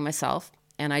investigating myself.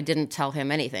 And I didn't tell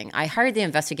him anything. I hired the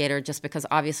investigator just because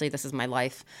obviously this is my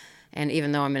life. And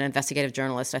even though I'm an investigative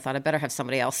journalist, I thought I'd better have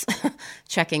somebody else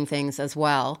checking things as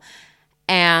well.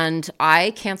 And I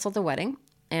canceled the wedding.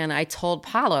 And I told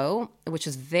Paolo, which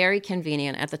is very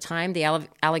convenient. At the time, the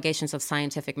allegations of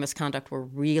scientific misconduct were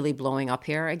really blowing up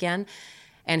here again.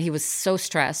 And he was so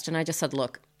stressed. And I just said,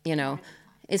 look,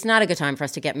 it's not a good time for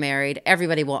us to get married.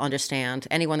 Everybody will understand.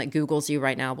 Anyone that Googles you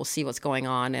right now will see what's going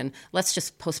on. And let's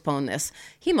just postpone this.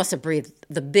 He must have breathed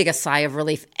the biggest sigh of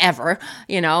relief ever,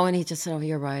 and he just said, oh,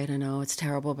 you're right. I know it's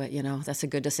terrible, but, that's a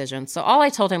good decision. So all I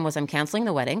told him was I'm canceling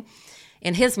the wedding.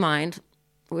 In his mind,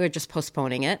 we were just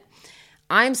postponing it.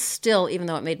 I'm still, even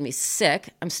though it made me sick,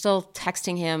 I'm still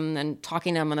texting him and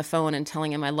talking to him on the phone and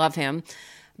telling him I love him,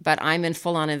 but I'm in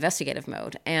full-on investigative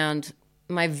mode. And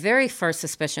my very first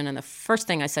suspicion, and the first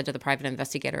thing I said to the private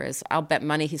investigator is, I'll bet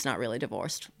money he's not really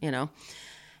divorced,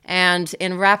 And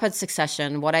in rapid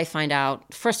succession, what I find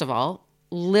out, first of all,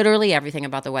 literally everything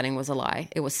about the wedding was a lie.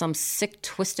 It was some sick,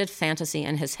 twisted fantasy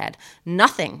in his head.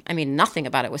 Nothing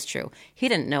about it was true. He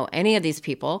didn't know any of these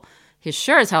people. He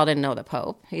sure as hell didn't know the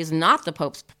Pope. He's not the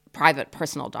Pope's private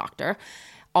personal doctor.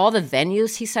 All the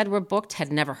venues he said were booked, had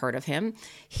never heard of him.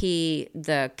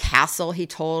 The castle he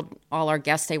told all our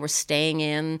guests they were staying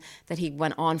in, that he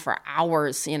went on for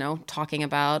hours, talking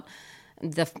about.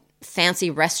 The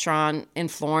fancy restaurant in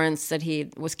Florence that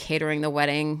he was catering the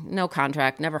wedding, no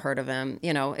contract, never heard of him.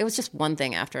 It was just one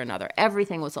thing after another.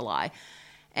 Everything was a lie.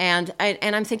 And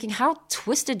I'm thinking, how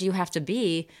twisted do you have to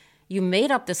be? You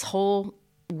made up this whole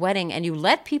wedding and you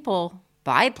let people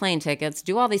buy plane tickets,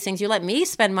 do all these things. You let me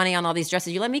spend money on all these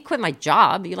dresses. You let me quit my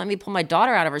job. You let me pull my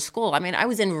daughter out of her school. I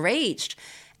was enraged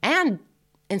and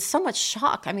in so much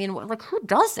shock. Who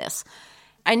does this?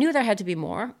 I knew there had to be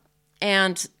more.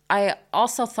 And I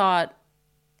also thought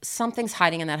something's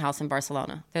hiding in that house in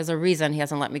Barcelona. There's a reason he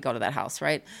hasn't let me go to that house,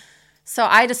 right? So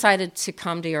I decided to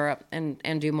come to Europe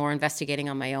and do more investigating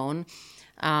on my own.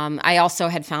 I also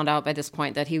had found out by this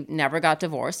point that he never got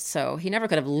divorced, so he never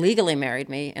could have legally married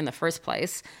me in the first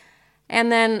place.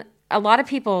 And then a lot of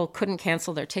people couldn't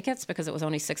cancel their tickets because it was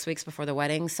only 6 weeks before the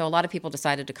wedding, so a lot of people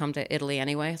decided to come to Italy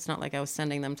anyway. It's not like I was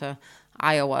sending them to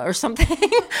Iowa or something.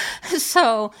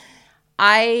 So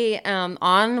I,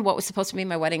 on what was supposed to be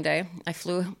my wedding day, I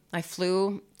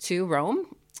flew to Rome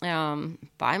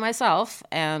by myself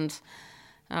and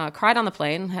cried on the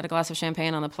plane, had a glass of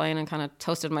champagne on the plane and kind of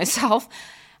toasted myself.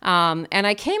 And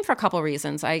I came for a couple of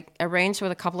reasons. I arranged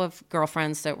with a couple of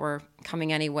girlfriends that were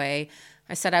coming anyway.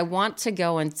 I said, I want to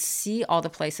go and see all the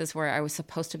places where I was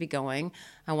supposed to be going.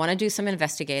 I want to do some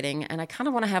investigating, and I kind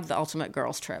of want to have the ultimate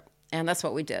girls trip. And that's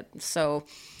what we did. So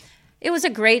it was a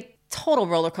great total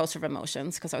roller coaster of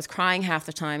emotions because I was crying half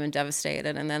the time and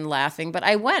devastated and then laughing. But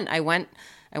I went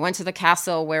to the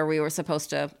castle where we were supposed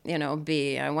to,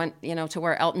 be. I went, to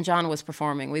where Elton John was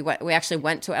performing. We actually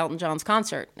went to Elton John's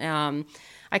concert.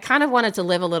 I kind of wanted to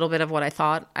live a little bit of what I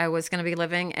thought I was going to be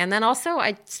living. And then also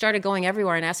I started going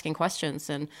everywhere and asking questions.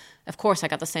 And of course I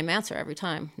got the same answer every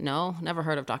time. No, never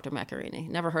heard of Dr. Macchiarini.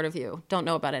 Never heard of you. Don't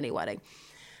know about any wedding.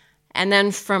 And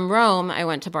then from Rome, I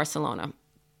went to Barcelona.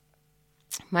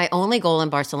 My only goal in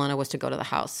Barcelona was to go to the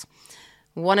house.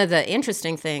 One of the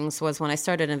interesting things was when I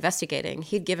started investigating,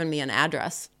 he'd given me an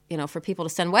address, for people to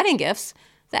send wedding gifts.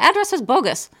 The address was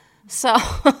bogus.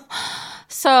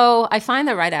 So I find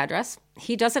the right address.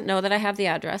 He doesn't know that I have the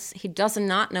address. He does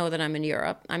not know that I'm in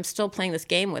Europe. I'm still playing this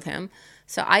game with him.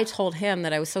 So I told him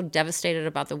that I was so devastated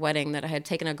about the wedding that I had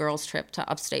taken a girls' trip to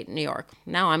upstate New York.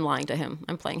 Now I'm lying to him.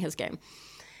 I'm playing his game.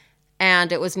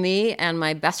 And it was me and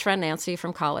my best friend, Nancy,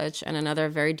 from college, and another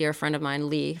very dear friend of mine,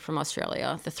 Lee, from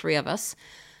Australia, the three of us.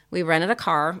 We rented a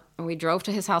car, and we drove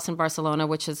to his house in Barcelona,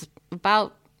 which is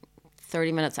about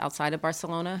 30 minutes outside of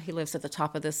Barcelona. He lives at the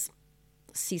top of this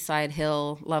seaside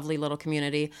hill, lovely little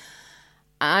community.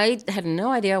 I had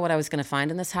no idea what I was going to find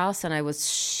in this house, and I was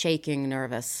shaking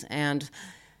nervous. And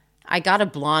I got a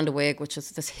blonde wig, which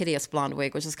is this hideous blonde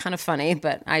wig, which is kind of funny,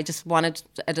 but I just wanted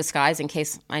a disguise in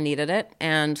case I needed it.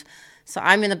 And so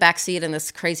I'm in the back seat in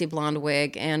this crazy blonde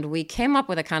wig, and we came up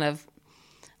with a kind of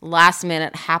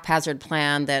last-minute haphazard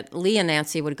plan that Lee and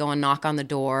Nancy would go and knock on the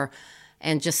door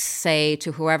and just say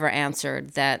to whoever answered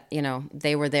that,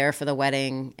 they were there for the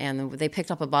wedding, and they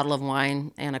picked up a bottle of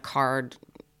wine and a card,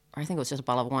 or I think it was just a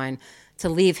bottle of wine, to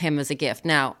leave him as a gift.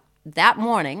 Now, that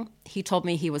morning, he told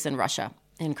me he was in Russia,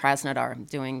 in Krasnodar,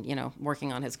 doing,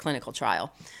 working on his clinical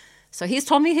trial. So he's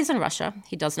told me he's in Russia.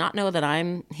 He does not know that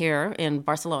I'm here in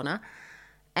Barcelona.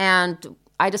 And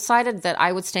I decided that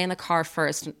I would stay in the car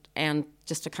first and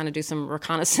just to kind of do some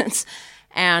reconnaissance.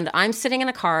 And I'm sitting in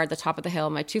a car at the top of the hill.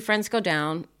 My two friends go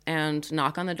down and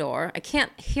knock on the door. I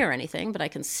can't hear anything, but I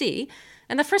can see.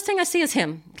 And the first thing I see is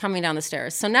him coming down the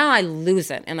stairs. So now I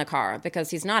lose it in the car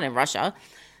because he's not in Russia.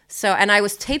 And I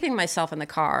was taping myself in the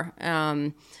car.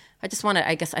 I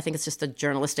think it's just a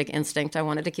journalistic instinct. I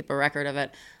wanted to keep a record of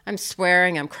it. I'm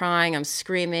swearing, I'm crying, I'm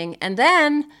screaming. And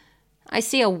then I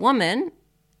see a woman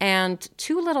and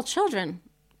 2 little children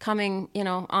coming,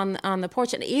 on the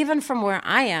porch. And even from where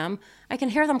I am, I can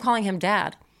hear them calling him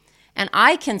Dad. And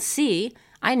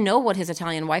I know what his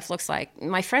Italian wife looks like.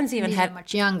 My friends even These are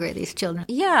much younger, these children.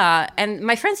 Yeah, and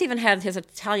my friends even had his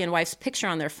Italian wife's picture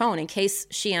on their phone in case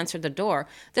she answered the door.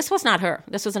 This was not her.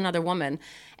 This was another woman.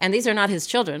 And these are not his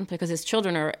children, because his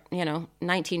children are,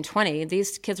 19, 20.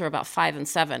 These kids were about 5 and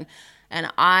 7.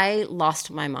 And I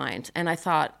lost my mind. And I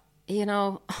thought,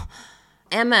 MF,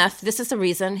 this is the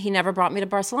reason he never brought me to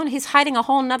Barcelona. He's hiding a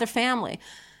whole nother family.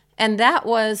 And that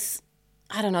was...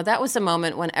 I don't know, that was the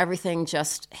moment when everything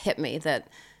just hit me, that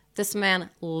this man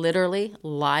literally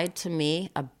lied to me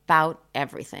about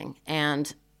everything.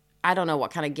 And I don't know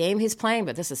what kind of game he's playing,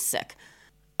 but this is sick.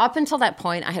 Up until that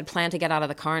point, I had planned to get out of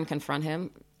the car and confront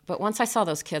him. But once I saw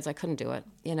those kids, I couldn't do it.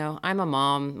 I'm a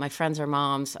mom. My friends are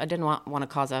moms. I didn't want to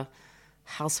cause a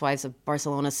Housewives of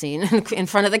Barcelona scene in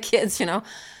front of the kids,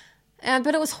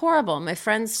 But it was horrible. My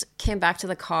friends came back to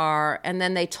the car, and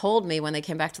then they told me when they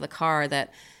came back to the car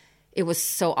that it was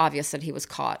so obvious that he was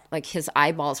caught. Like, his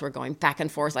eyeballs were going back and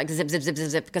forth, like zip, zip, zip, zip,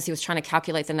 zip, because he was trying to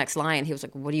calculate the next line. He was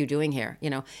like, what are you doing here?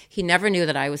 He never knew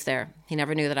that I was there. He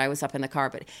never knew that I was up in the car,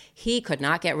 but he could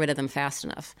not get rid of them fast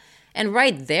enough. And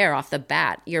right there off the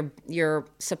bat, your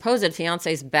supposed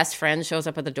fiance's best friend shows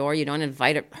up at the door. You don't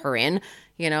invite her in,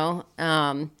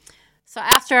 So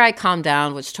after I calmed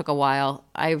down, which took a while,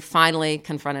 I finally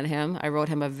confronted him. I wrote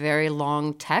him a very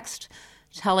long text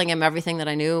telling him everything that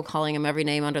I knew, calling him every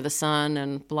name under the sun,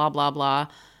 and blah, blah, blah.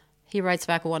 He writes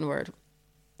back one word.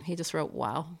 He just wrote,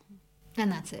 wow.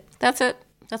 And that's it. That's it.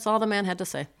 That's all the man had to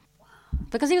say. Wow.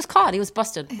 Because he was caught. He was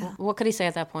busted. Yeah. What could he say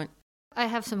at that point? I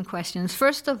have some questions.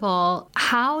 First of all,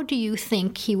 how do you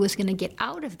think he was going to get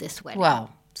out of this wedding?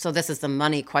 Well, so this is the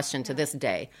money question to this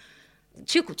day.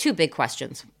 Two big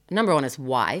questions. Number one is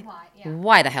why?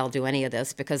 Why the hell do any of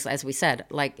this? Because as we said,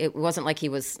 it wasn't like he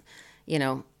was,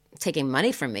 taking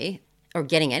money from me or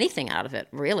getting anything out of it,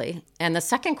 really. And the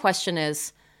second question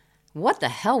is, what the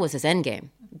hell was his end game?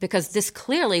 Because this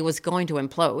clearly was going to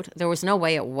implode. There was no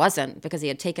way it wasn't, because he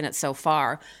had taken it so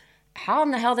far. How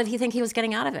in the hell did he think he was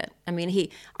getting out of it? I mean,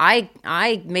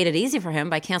 I made it easy for him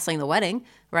by canceling the wedding,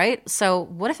 right? So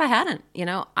what if I hadn't?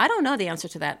 I don't know the answer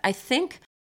to that. I think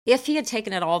if he had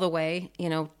taken it all the way,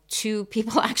 to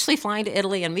people actually flying to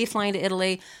Italy and me flying to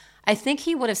Italy, I think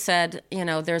he would have said,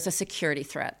 there's a security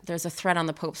threat. There's a threat on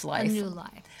the Pope's life. A new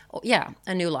lie. Yeah,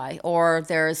 a new lie. Or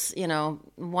there's,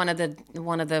 one of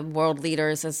the world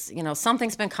leaders is,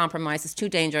 something's been compromised. It's too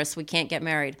dangerous. We can't get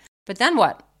married. But then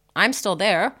what? I'm still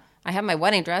there. I have my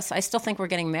wedding dress. I still think we're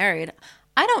getting married.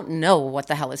 I don't know what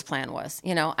the hell his plan was.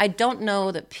 I don't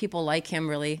know that people like him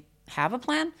really have a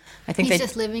plan. I think he's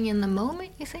just living in the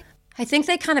moment, you think? I think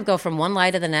they kind of go from one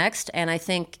lie to the next, and I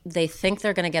think they think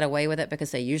they're going to get away with it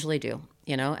because they usually do,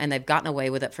 and they've gotten away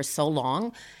with it for so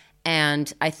long.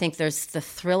 And I think there's the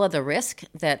thrill of the risk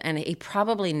and he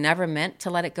probably never meant to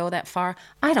let it go that far.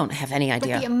 I don't have any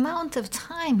idea. But the amount of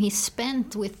time he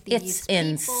spent with these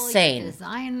insane.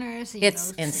 Designers.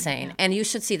 It's insane. Yeah. And you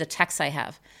should see the texts I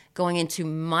have going into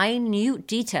minute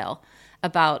detail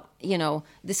about,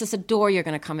 this is a door you're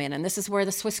going to come in, and this is where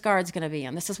the Swiss Guard's going to be,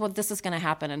 and this is what this is going to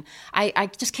happen. And I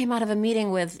just came out of a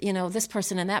meeting with, this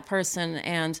person and that person,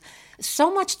 and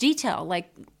so much detail.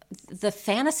 Like, the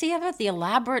fantasy of it, the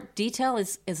elaborate detail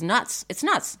is nuts. It's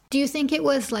nuts. Do you think it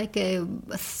was like a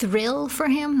thrill for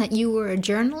him that you were a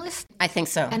journalist? I think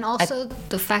so. And also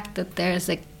the fact that there's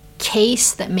a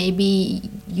case that maybe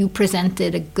you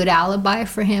presented a good alibi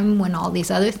for him when all these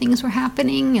other things were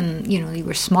happening, and you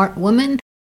were a smart woman.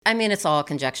 I mean, it's all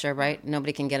conjecture, right?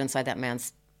 Nobody can get inside that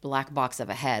man's black box of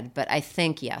a head. But I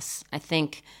think, yes, I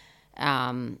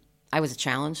was a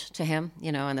challenge to him,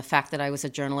 and the fact that I was a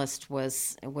journalist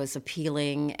was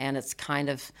appealing, and it's kind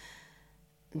of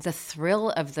the thrill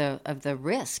of the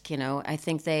risk, I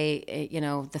think they,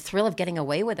 the thrill of getting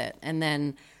away with it, and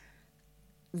then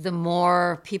the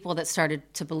more people that started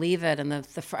to believe it, and I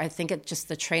think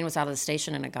the train was out of the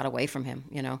station and it got away from him,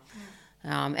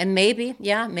 and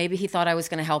maybe he thought I was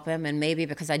going to help him, and maybe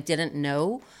because I didn't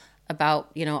know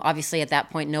about, obviously at that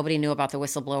point, nobody knew about the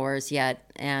whistleblowers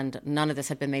yet, and none of this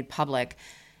had been made public.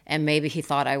 And maybe he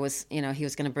thought I was, he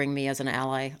was going to bring me as an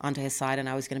ally onto his side, and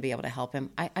I was going to be able to help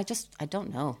him. I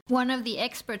don't know. One of the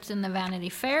experts in the Vanity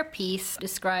Fair piece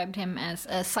described him as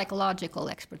a psychological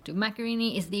expert too.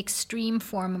 Macchiarini is the extreme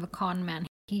form of a con man.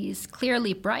 He's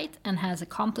clearly bright and has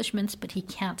accomplishments, but he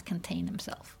can't contain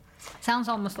himself. Sounds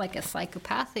almost like a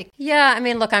psychopathic. Yeah, I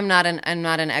mean, look, I'm not an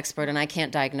expert, and I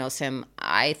can't diagnose him.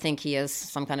 I think he is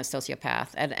some kind of sociopath.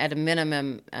 At a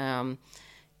minimum,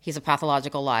 he's a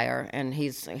pathological liar, and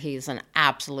he's an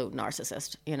absolute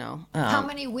narcissist. How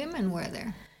many women were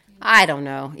there? I don't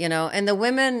know, and the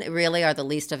women really are the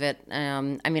least of it.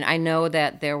 I mean, I know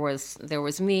that there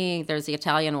was me, there's the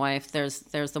Italian wife, there's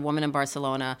the woman in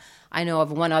Barcelona. I know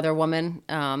of one other woman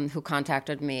who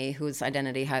contacted me, whose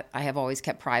identity I have always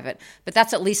kept private. But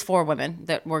that's at least 4 women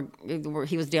that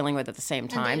he was dealing with at the same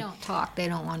time. And they don't talk. They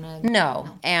don't want to.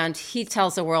 No. And he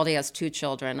tells the world he has 2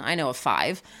 children. I know of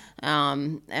 5,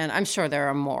 and I'm sure there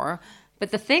are more. But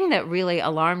the thing that really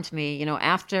alarmed me,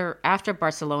 after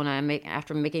Barcelona and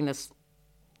after making this,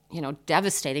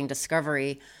 devastating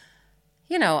discovery,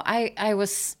 I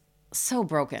was so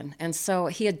broken. And so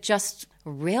he had just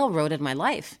railroaded my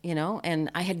life, and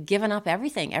I had given up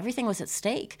everything. Everything was at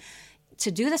stake.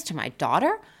 To do this to my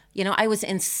daughter, I was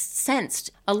incensed.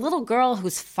 A little girl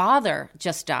whose father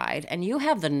just died, and you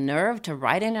have the nerve to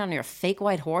ride in on your fake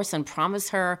white horse and promise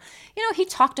her, he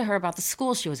talked to her about the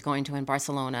school she was going to in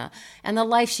Barcelona and the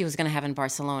life she was going to have in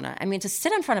Barcelona. I mean, to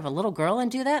sit in front of a little girl and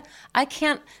do that, I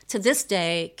to this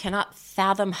day, cannot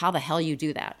fathom how the hell you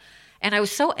do that. And I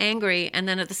was so angry, and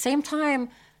then at the same time,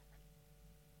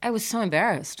 I was so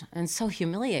embarrassed and so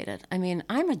humiliated. I mean,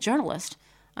 I'm a journalist.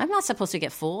 I'm not supposed to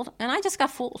get fooled, and I just got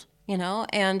fooled,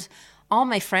 and all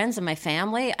my friends and my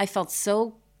family, I felt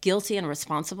so guilty and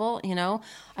responsible,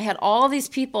 I had all these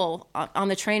people on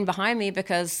the train behind me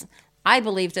because I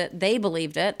believed it, they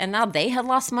believed it, and now they had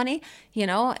lost money,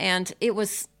 and it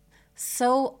was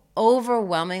so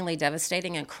overwhelmingly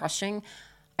devastating and crushing.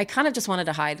 I kind of just wanted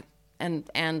to hide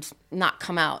and not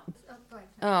come out.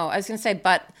 I was going to say,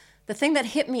 but the thing that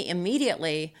hit me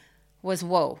immediately was,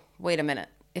 whoa, wait a minute.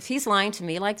 If he's lying to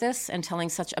me like this and telling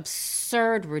such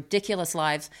absurd, ridiculous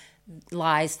lies,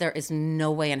 there is no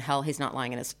way in hell he's not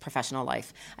lying in his professional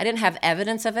life. I didn't have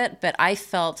evidence of it, but I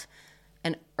felt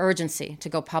an urgency to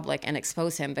go public and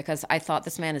expose him because I thought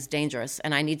this man is dangerous,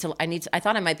 and I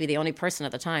thought I might be the only person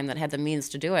at the time that had the means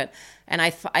to do it. And I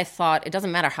thought, it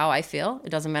doesn't matter how I feel, it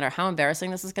doesn't matter how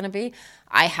embarrassing this is going to be,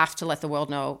 I have to let the world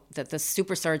know that this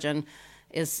super surgeon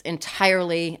is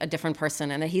entirely a different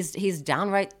person and that he's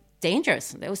downright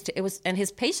dangerous. It was, and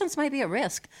his patients might be at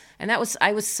risk. And I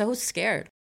was so scared.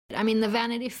 I mean, the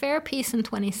Vanity Fair piece in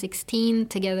 2016,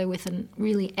 together with a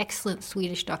really excellent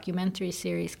Swedish documentary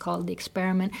series called The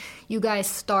Experiment, you guys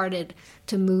started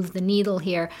to move the needle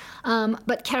here.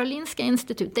 But Karolinska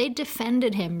Institute, they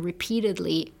defended him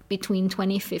repeatedly between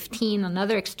 2015,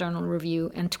 another external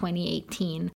review, and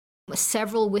 2018.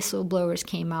 Several whistleblowers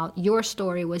came out. Your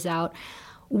story was out.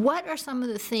 What are some of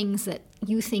the things that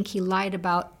you think he lied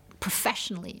about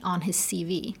professionally on his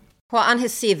CV? Well, on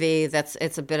his CV,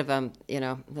 it's a bit of a,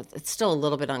 it's still a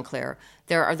little bit unclear.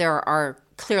 There are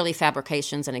clearly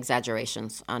fabrications and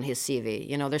exaggerations on his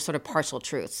CV. There's sort of partial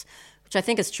truths, which I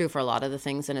think is true for a lot of the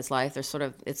things in his life.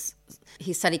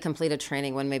 He said he completed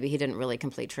training when maybe he didn't really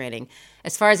complete training.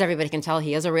 As far as everybody can tell,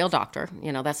 he is a real doctor.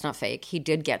 That's not fake. He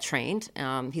did get trained.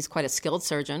 He's quite a skilled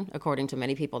surgeon, according to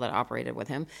many people that operated with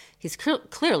him. He's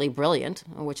clearly brilliant,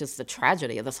 which is the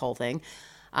tragedy of this whole thing.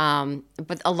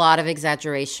 But a lot of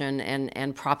exaggeration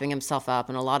and propping himself up,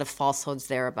 and a lot of falsehoods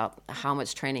there about how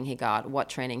much training he got, what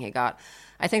training he got.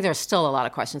 I think there's still a lot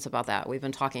of questions about that. We've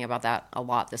been talking about that a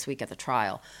lot this week at the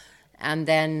trial. And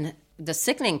then the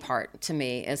sickening part to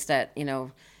me is that,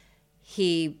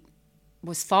 he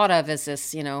was thought of as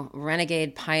this,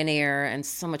 renegade pioneer, and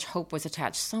so much hope was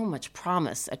attached, so much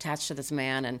promise attached to this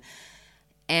man.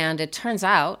 And it turns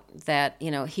out that,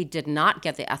 he did not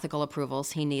get the ethical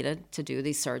approvals he needed to do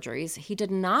these surgeries. He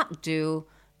did not do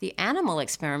the animal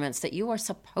experiments that you are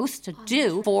supposed to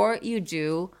do before you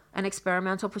do an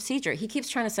experimental procedure. He keeps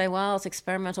trying to say, well, it's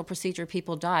experimental procedure,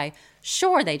 people die.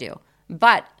 Sure they do.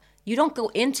 But you don't go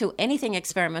into anything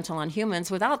experimental on humans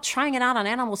without trying it out on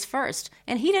animals first.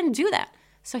 And he didn't do that.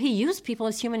 So he used people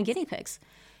as human guinea pigs.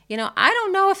 I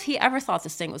don't know if he ever thought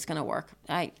this thing was going to work.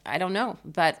 I don't know.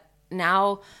 But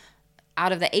now,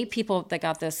 out of the 8 people that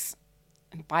got this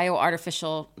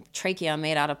bioartificial trachea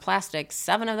made out of plastic,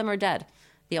 7 of them are dead.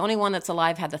 The only one that's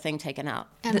alive had the thing taken out.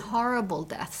 And horrible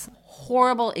deaths.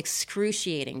 Horrible,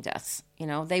 excruciating deaths.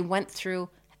 They went through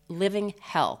living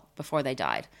hell before they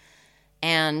died.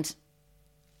 And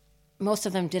most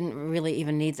of them didn't really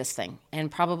even need this thing, and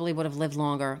probably would have lived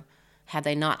longer had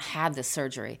they not had this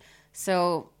surgery.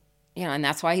 So, and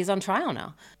that's why he's on trial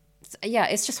now.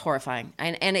 It's just horrifying.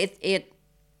 And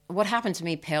what happened to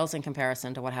me pales in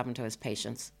comparison to what happened to his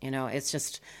patients. It's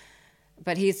just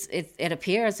But it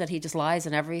appears that he just lies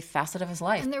in every facet of his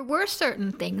life. And there were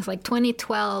certain things, like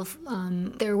 2012,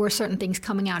 there were certain things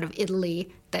coming out of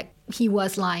Italy that he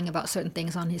was lying about certain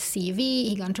things on his CV.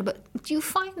 He got into, but do you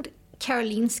find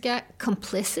Karolinska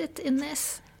complicit in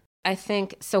this? I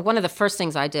think, so one of the first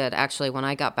things I did, actually, when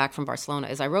I got back from Barcelona,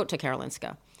 is I wrote to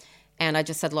Karolinska. And I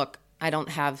just said, look, I don't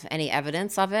have any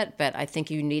evidence of it, but I think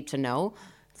you need to know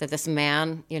that this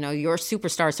man, your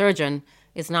superstar surgeon,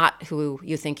 is not who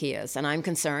you think he is. And I'm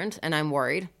concerned and I'm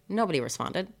worried. Nobody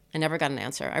responded. I never got an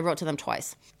answer. I wrote to them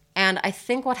twice. And I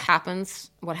think what happened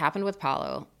with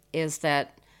Paulo is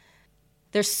that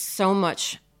there's so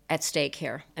much at stake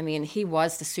here. I mean, he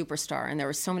was the superstar and there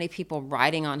were so many people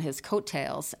riding on his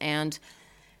coattails. And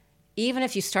even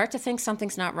if you start to think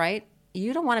something's not right,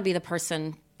 you don't want to be the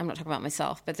person, I'm not talking about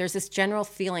myself, but there's this general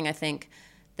feeling, I think,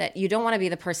 that you don't want to be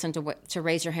the person to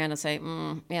raise your hand and say,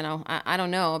 I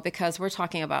don't know, because we're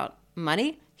talking about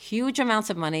money. Huge amounts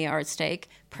of money are at stake.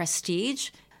 Prestige.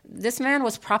 This man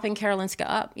was propping Karolinska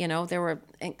up. There were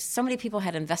so many people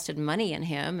had invested money in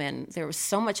him, and there was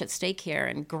so much at stake here,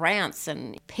 and grants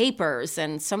and papers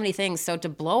and so many things. So to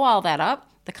blow all that up,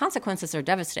 the consequences are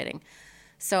devastating.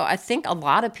 So I think a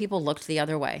lot of people looked the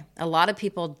other way. A lot of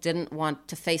people didn't want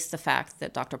to face the fact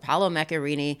that Dr. Paolo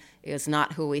Macchiarini is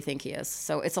not who we think he is.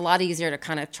 So it's a lot easier to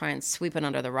kind of try and sweep it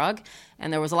under the rug.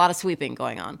 And there was a lot of sweeping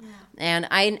going on. Yeah.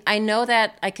 And I know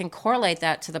that I can correlate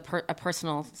that to a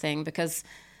personal thing, because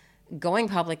going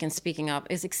public and speaking up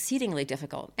is exceedingly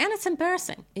difficult. And it's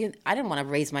embarrassing. I didn't want to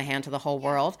raise my hand to the whole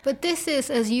world. But this is,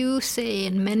 as you say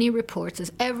in many reports,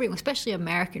 as everyone, especially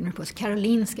American reports,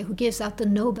 Karolinska, who gives out the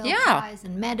Nobel Prize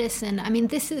in medicine. I mean,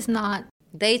 this is not...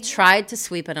 They tried to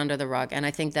sweep it under the rug, and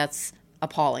I think that's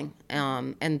appalling.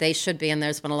 And they should be, and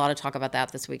there's been a lot of talk about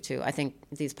that this week too. I think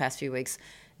these past few weeks,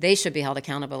 they should be held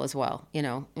accountable as well,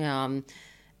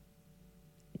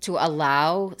 to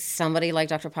allow somebody like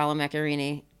Dr. Paolo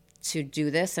Macchiarini to do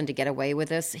this and to get away with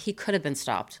this. He could have been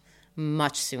stopped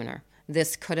much sooner.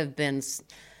 This could have been,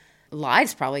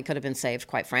 lives probably could have been saved,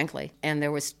 quite frankly. And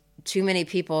there was too many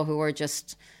people who were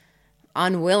just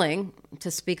unwilling to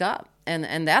speak up.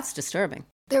 And that's disturbing.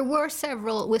 There were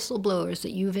several whistleblowers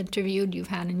that you've interviewed, you've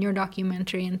had in your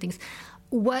documentary and things.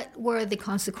 What were the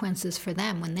consequences for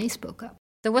them when they spoke up?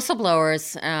 The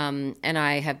whistleblowers, and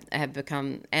I have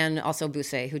become, and also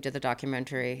Busset, who did the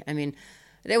documentary. I mean,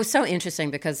 it was so interesting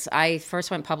because I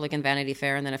first went public in Vanity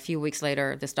Fair, and then a few weeks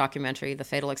later, this documentary, The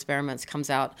Fatal Experiments,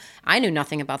 comes out. I knew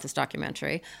nothing about this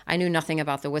documentary. I knew nothing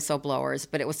about the whistleblowers,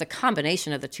 but it was the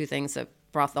combination of the two things that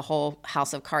brought the whole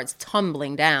house of cards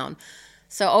tumbling down.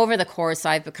 So over the course,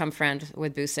 I've become friends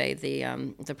with Busset,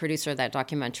 the producer of that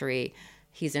documentary.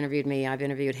 He's interviewed me. I've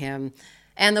interviewed him.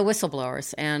 And the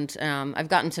whistleblowers. And I've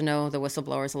gotten to know the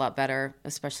whistleblowers a lot better,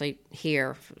 especially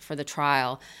here for the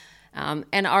trial. And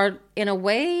in a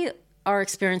way, our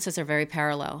experiences are very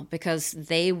parallel, because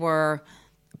they were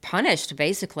punished,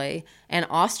 basically, and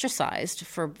ostracized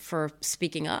for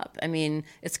speaking up. I mean,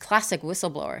 it's classic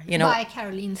whistleblower. By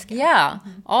Karolinska. Yeah.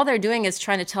 Mm-hmm. All they're doing is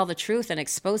trying to tell the truth and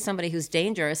expose somebody who's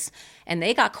dangerous, and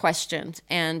they got questioned,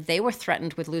 and they were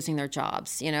threatened with losing their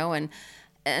jobs,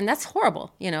 and that's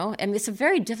horrible, and it's a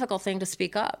very difficult thing to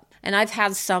speak up. And I've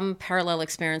had some parallel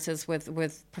experiences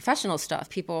with professional stuff.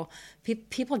 People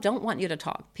don't want you to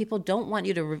talk. People don't want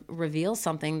you to reveal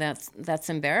something that's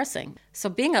embarrassing.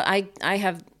 So I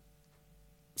have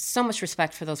so much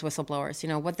respect for those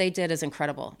whistleblowers. What they did is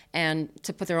incredible, and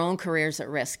to put their own careers at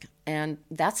risk. And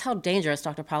that's how dangerous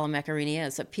Dr. Paolo Macchiarini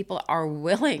is, that people are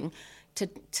willing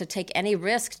to take any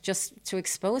risk just to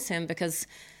expose him, because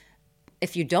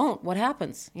if you don't, what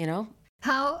happens,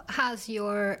 How has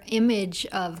your image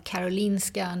of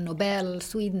Karolinska, Nobel,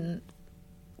 Sweden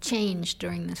changed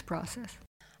during this process?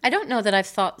 I don't know that I've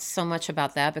thought so much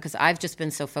about that, because I've just been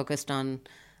so focused on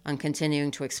continuing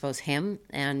to expose him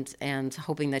and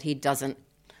hoping that he doesn't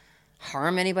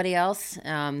harm anybody else.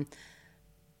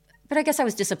 But I guess I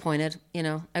was disappointed,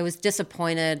 I was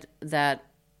disappointed that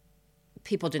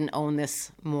people didn't own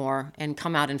this more and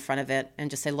come out in front of it and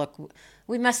just say, look,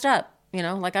 we messed up.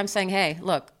 Like I'm saying, hey,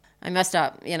 look, I messed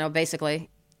up, basically.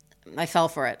 I fell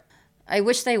for it. I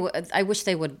wish they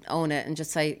would own it and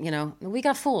just say, we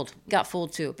got fooled. We got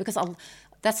fooled too. Because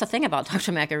that's the thing about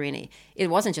Dr. Macchiarini. It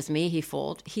wasn't just me he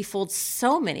fooled. He fooled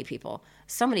so many people,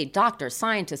 so many doctors,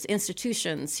 scientists,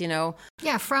 institutions,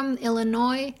 Yeah, from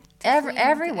Illinois.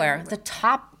 Everywhere. The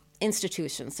top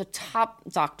institutions, the top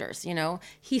doctors,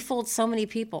 He fooled so many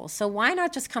people. So why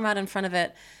not just come out in front of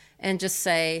it and just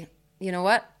say, you know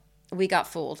what? We got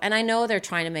fooled. And I know they're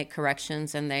trying to make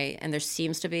corrections, and there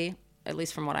seems to be at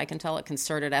least from what I can tell, a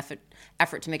concerted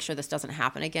effort to make sure this doesn't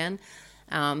happen again.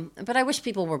 But I wish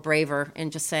people were braver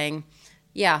in just saying,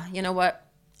 yeah, you know what?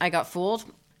 I got fooled.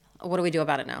 What do we do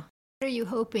about it now? What are you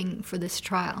hoping for this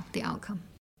trial, the outcome?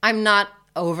 I'm not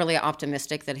overly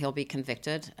optimistic that he'll be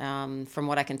convicted. From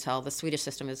what I can tell, the Swedish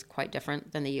system is quite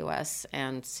different than the U.S.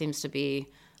 and seems to be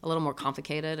a little more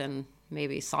complicated and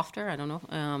maybe softer. I don't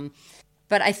know.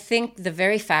 But I think the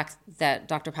very fact that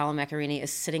Dr. Paolo Macchiarini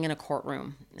is sitting in a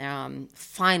courtroom,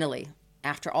 finally,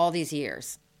 after all these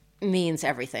years, means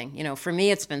everything. You know, for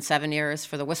me, it's been 7 years.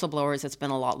 For the whistleblowers, it's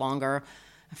been a lot longer.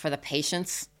 For the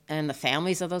patients and the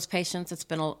families of those patients, it's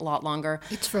been a lot longer.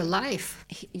 It's for life.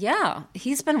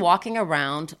 He's been walking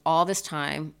around all this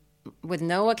time with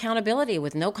no accountability,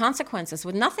 with no consequences,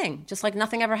 with nothing, just like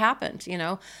nothing ever happened, you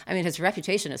know? I mean, his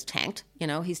reputation is tanked, you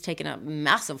know? He's taken a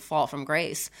massive fall from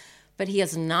grace, but he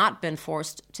has not been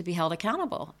forced to be held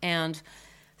accountable. And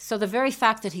so the very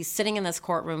fact that he's sitting in this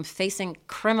courtroom facing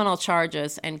criminal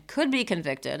charges and could be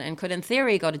convicted and could, in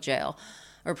theory, go to jail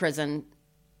or prison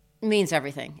means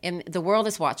everything. And the world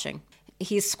is watching.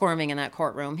 He's squirming in that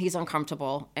courtroom. He's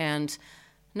uncomfortable. And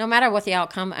no matter what the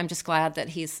outcome, I'm just glad that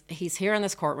he's here in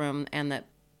this courtroom and that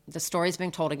the story's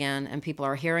being told again and people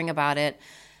are hearing about it.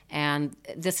 And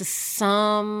this is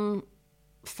some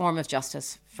form of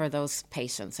justice for those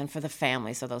patients and for the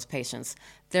families of those patients.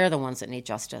 They're the ones that need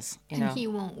justice. You know? He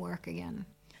won't work again.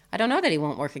 I don't know that he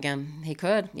won't work again. He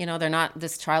could. You know,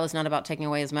 this trial is not about taking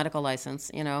away his medical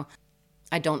license. You know,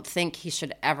 I don't think he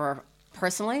should ever,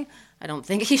 personally, I don't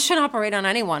think he should operate on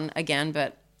anyone again,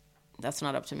 but that's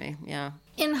not up to me. Yeah.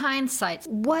 In hindsight,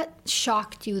 what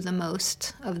shocked you the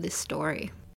most of this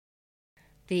story?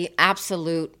 The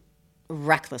absolute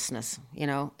recklessness. You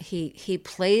know, he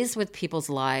plays with people's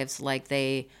lives like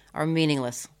they are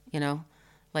meaningless, you know,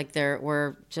 like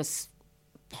we're just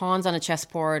pawns on a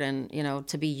chessboard and, you know,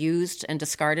 to be used and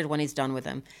discarded when he's done with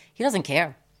them. He doesn't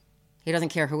care. He doesn't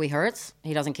care who he hurts.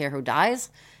 He doesn't care who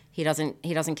dies. He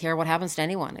doesn't care what happens to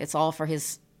anyone. It's all for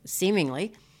his,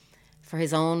 seemingly, for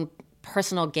his own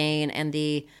personal gain. And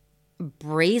the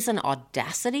brazen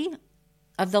audacity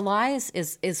of the lies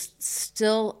is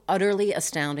still utterly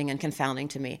astounding and confounding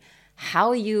to me.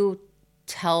 How you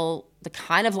tell the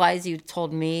kind of lies you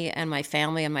told me and my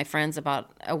family and my friends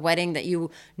about a wedding that you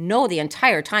know the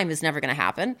entire time is never going to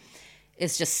happen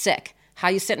is just sick. How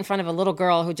you sit in front of a little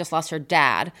girl who just lost her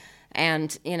dad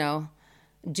and, you know,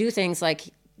 do things like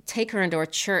take her into a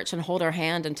church and hold her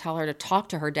hand and tell her to talk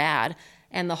to her dad.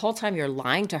 And the whole time you're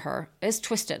lying to her is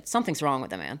twisted. Something's wrong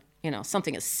with the man. You know,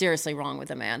 something is seriously wrong with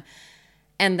the man.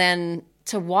 And then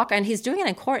to walk, and he's doing it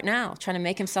in court now, trying to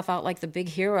make himself out like the big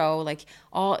hero, like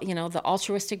all, you know, the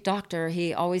altruistic doctor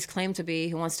he always claimed to be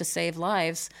who wants to save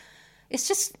lives. It's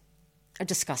just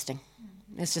disgusting.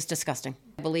 It's just disgusting.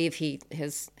 I believe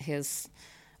his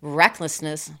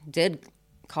recklessness did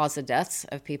cause the deaths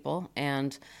of people,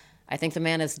 and I think the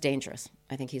man is dangerous.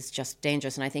 I think he's just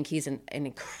dangerous, and I think he's an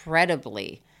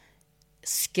incredibly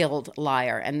skilled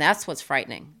liar, and that's what's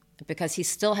frightening, because he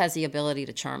still has the ability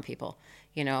to charm people.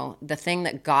 You know, the thing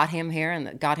that got him here and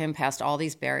that got him past all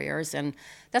these barriers, and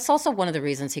that's also one of the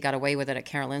reasons he got away with it at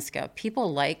Karolinska.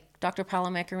 People like Dr. Paolo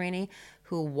Macchiarini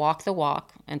who walk the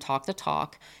walk and talk the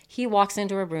talk. He walks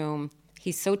into a room,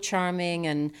 he's so charming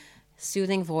and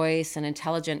soothing voice and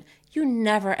intelligent. You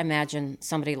never imagine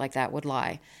somebody like that would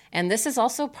lie. And this is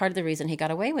also part of the reason he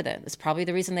got away with it. It's probably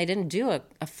the reason they didn't do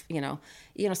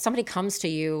somebody comes to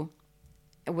you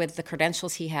with the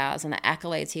credentials he has and the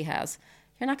accolades he has.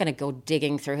 You're not going to go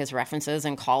digging through his references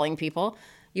and calling people.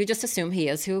 You just assume he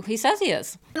is who he says he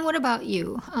is. And what about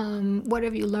you? What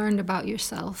have you learned about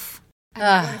yourself?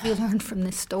 What have you learned from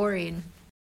this story?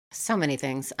 So many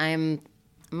things. I'm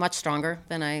much stronger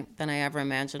than I ever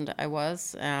imagined I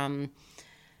was.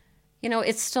 You know,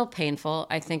 it's still painful.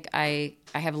 I think I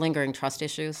have lingering trust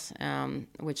issues,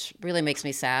 which really makes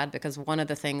me sad, because one of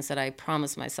the things that I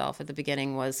promised myself at the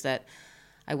beginning was that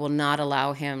I will not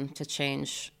allow him to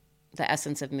change the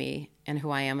essence of me and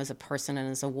who I am as a person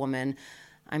and as a woman.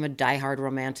 I'm a diehard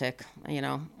romantic. You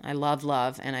know, I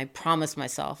love, and I promised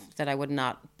myself that I would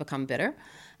not become bitter.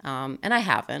 And I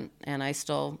haven't, and I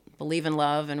still believe in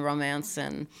love and romance,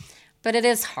 but it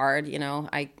is hard, you know.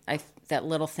 I that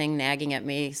little thing nagging at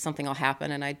me, something will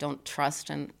happen and I don't trust,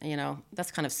 and, you know, that's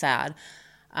kind of sad.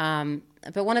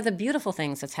 But one of the beautiful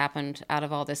things that's happened out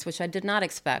of all this, which I did not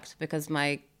expect, because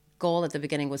my goal at the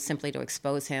beginning was simply to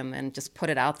expose him and just put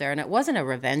it out there. And it wasn't a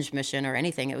revenge mission or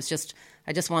anything. It was just,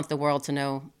 I just want the world to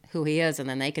know who he is, and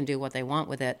then they can do what they want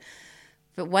with it.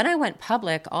 But when I went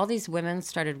public, all these women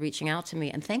started reaching out to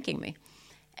me and thanking me.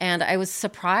 And I was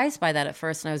surprised by that at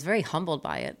first, and I was very humbled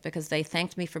by it, because they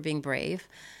thanked me for being brave.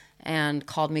 and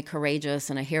called me courageous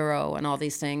and a hero and all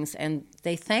these things. And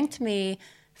they thanked me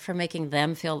for making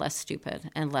them feel less stupid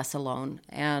and less alone.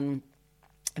 And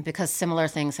because similar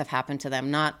things have happened to them,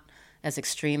 not as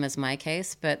extreme as my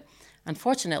case, but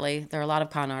unfortunately, there are a lot of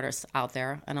con artists out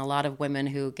there and a lot of women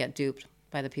who get duped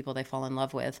by the people they fall in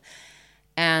love with.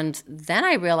 And then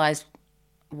I realized,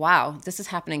 wow, this is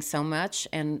happening so much,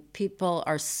 and people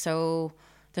are so,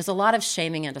 there's a lot of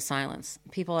shaming into silence.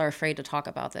 People are afraid to talk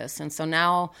about this. And so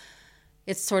now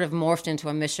it's sort of morphed into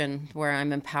a mission where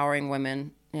I'm empowering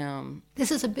women.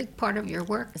 This is a big part of your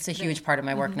work. It's a huge part of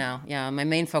my work now. Yeah, my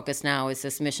main focus now is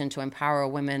this mission to empower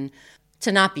women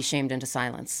to not be shamed into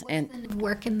silence.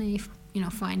 Where can they,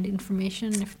 find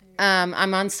information?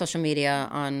 I'm on social media,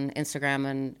 on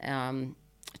Instagram and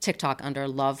TikTok under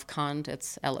LoveConned.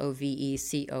 It's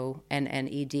LoveConned.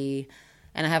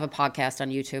 And I have a podcast on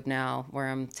YouTube now where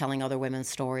I'm telling other women's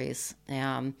stories.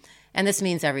 And this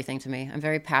means everything to me. I'm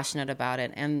very passionate about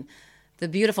it. And the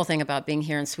beautiful thing about being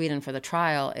here in Sweden for the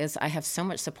trial is I have so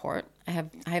much support. I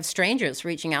have strangers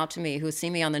reaching out to me who see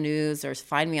me on the news or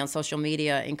find me on social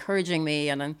media, encouraging me,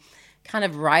 and I'm kind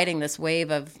of riding this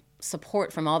wave of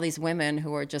support from all these women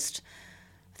who are just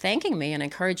thanking me and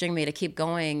encouraging me to keep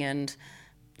going and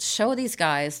show these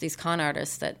guys, these con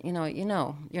artists, that you're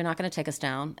not going to take us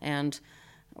down, and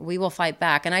we will fight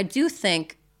back. And I do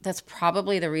think that's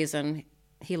probably the reason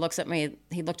he looked at me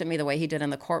the way he did in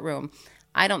the courtroom.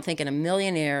 I don't think in a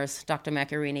million years Dr.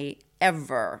 Macchiarini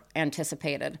ever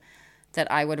anticipated that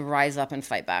I would rise up and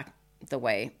fight back the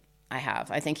way I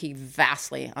have. I think he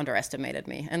vastly underestimated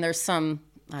me. And there's some,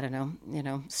 I don't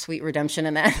know, sweet redemption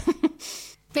in that.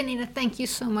 Benita, thank you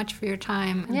so much for your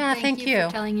time. And yeah, thank you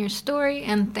for telling your story,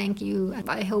 and thank you.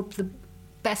 I hope the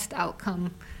best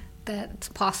outcome that's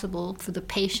possible for the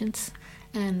patients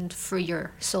and for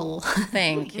your soul.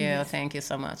 Thank you. Thank you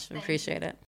so much. I appreciate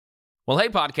it. Well, hey,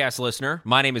 podcast listener.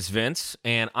 My name is Vince,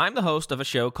 and I'm the host of a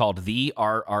show called The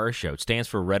RR Show. It stands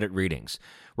for Reddit Readings.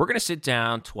 We're going to sit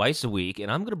down twice a week,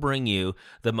 and I'm going to bring you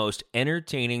the most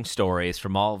entertaining stories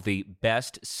from all of the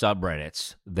best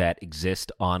subreddits that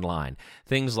exist online.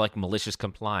 Things like malicious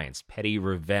compliance, petty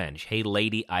revenge, hey,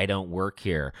 lady, I don't work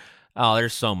here. Oh,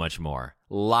 there's so much more.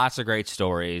 Lots of great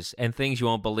stories and things you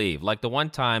won't believe. Like the one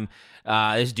time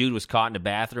this dude was caught in a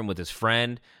bathroom with his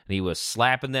friend, and he was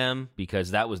slapping them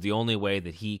because that was the only way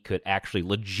that he could actually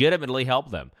legitimately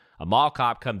help them. A mall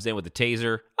cop comes in with a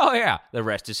taser. Oh, yeah, the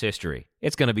rest is history.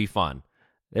 It's going to be fun.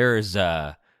 There's,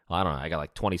 I don't know, I got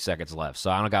like 20 seconds left,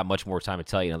 so I don't got much more time to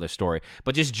tell you another story.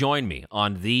 But just join me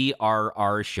on The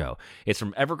RR Show. It's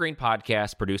from Evergreen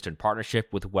Podcast, produced in partnership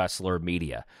with Wessler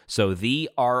Media. So The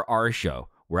RR Show,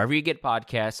 wherever you get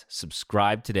podcasts,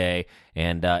 subscribe today.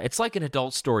 And it's like an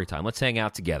adult story time. Let's hang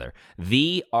out together.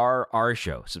 The RR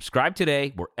Show. Subscribe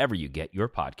today wherever you get your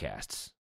podcasts.